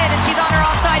gets on it, and she's on her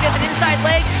offside as an inside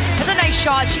leg. That's a nice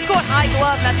shot. She's going high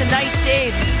glove, and that's a nice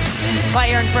save by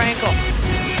Erin Frankel.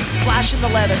 Flashing the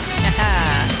leather.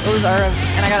 Those are,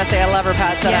 and I got to say, I love her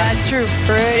pads. Yeah, it's true.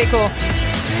 Pretty cool.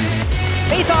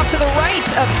 Face off to the right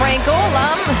of Frankel.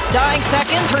 Lum, dying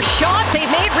seconds. Her shot, save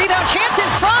made, rebound chance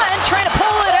in front, trying to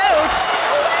pull it out.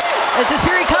 As this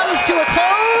period comes to a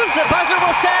close, the buzzer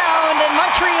will sound, and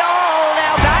Montreal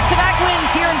now back-to-back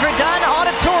wins here in Verdun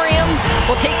Auditorium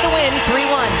will take the win 3-1.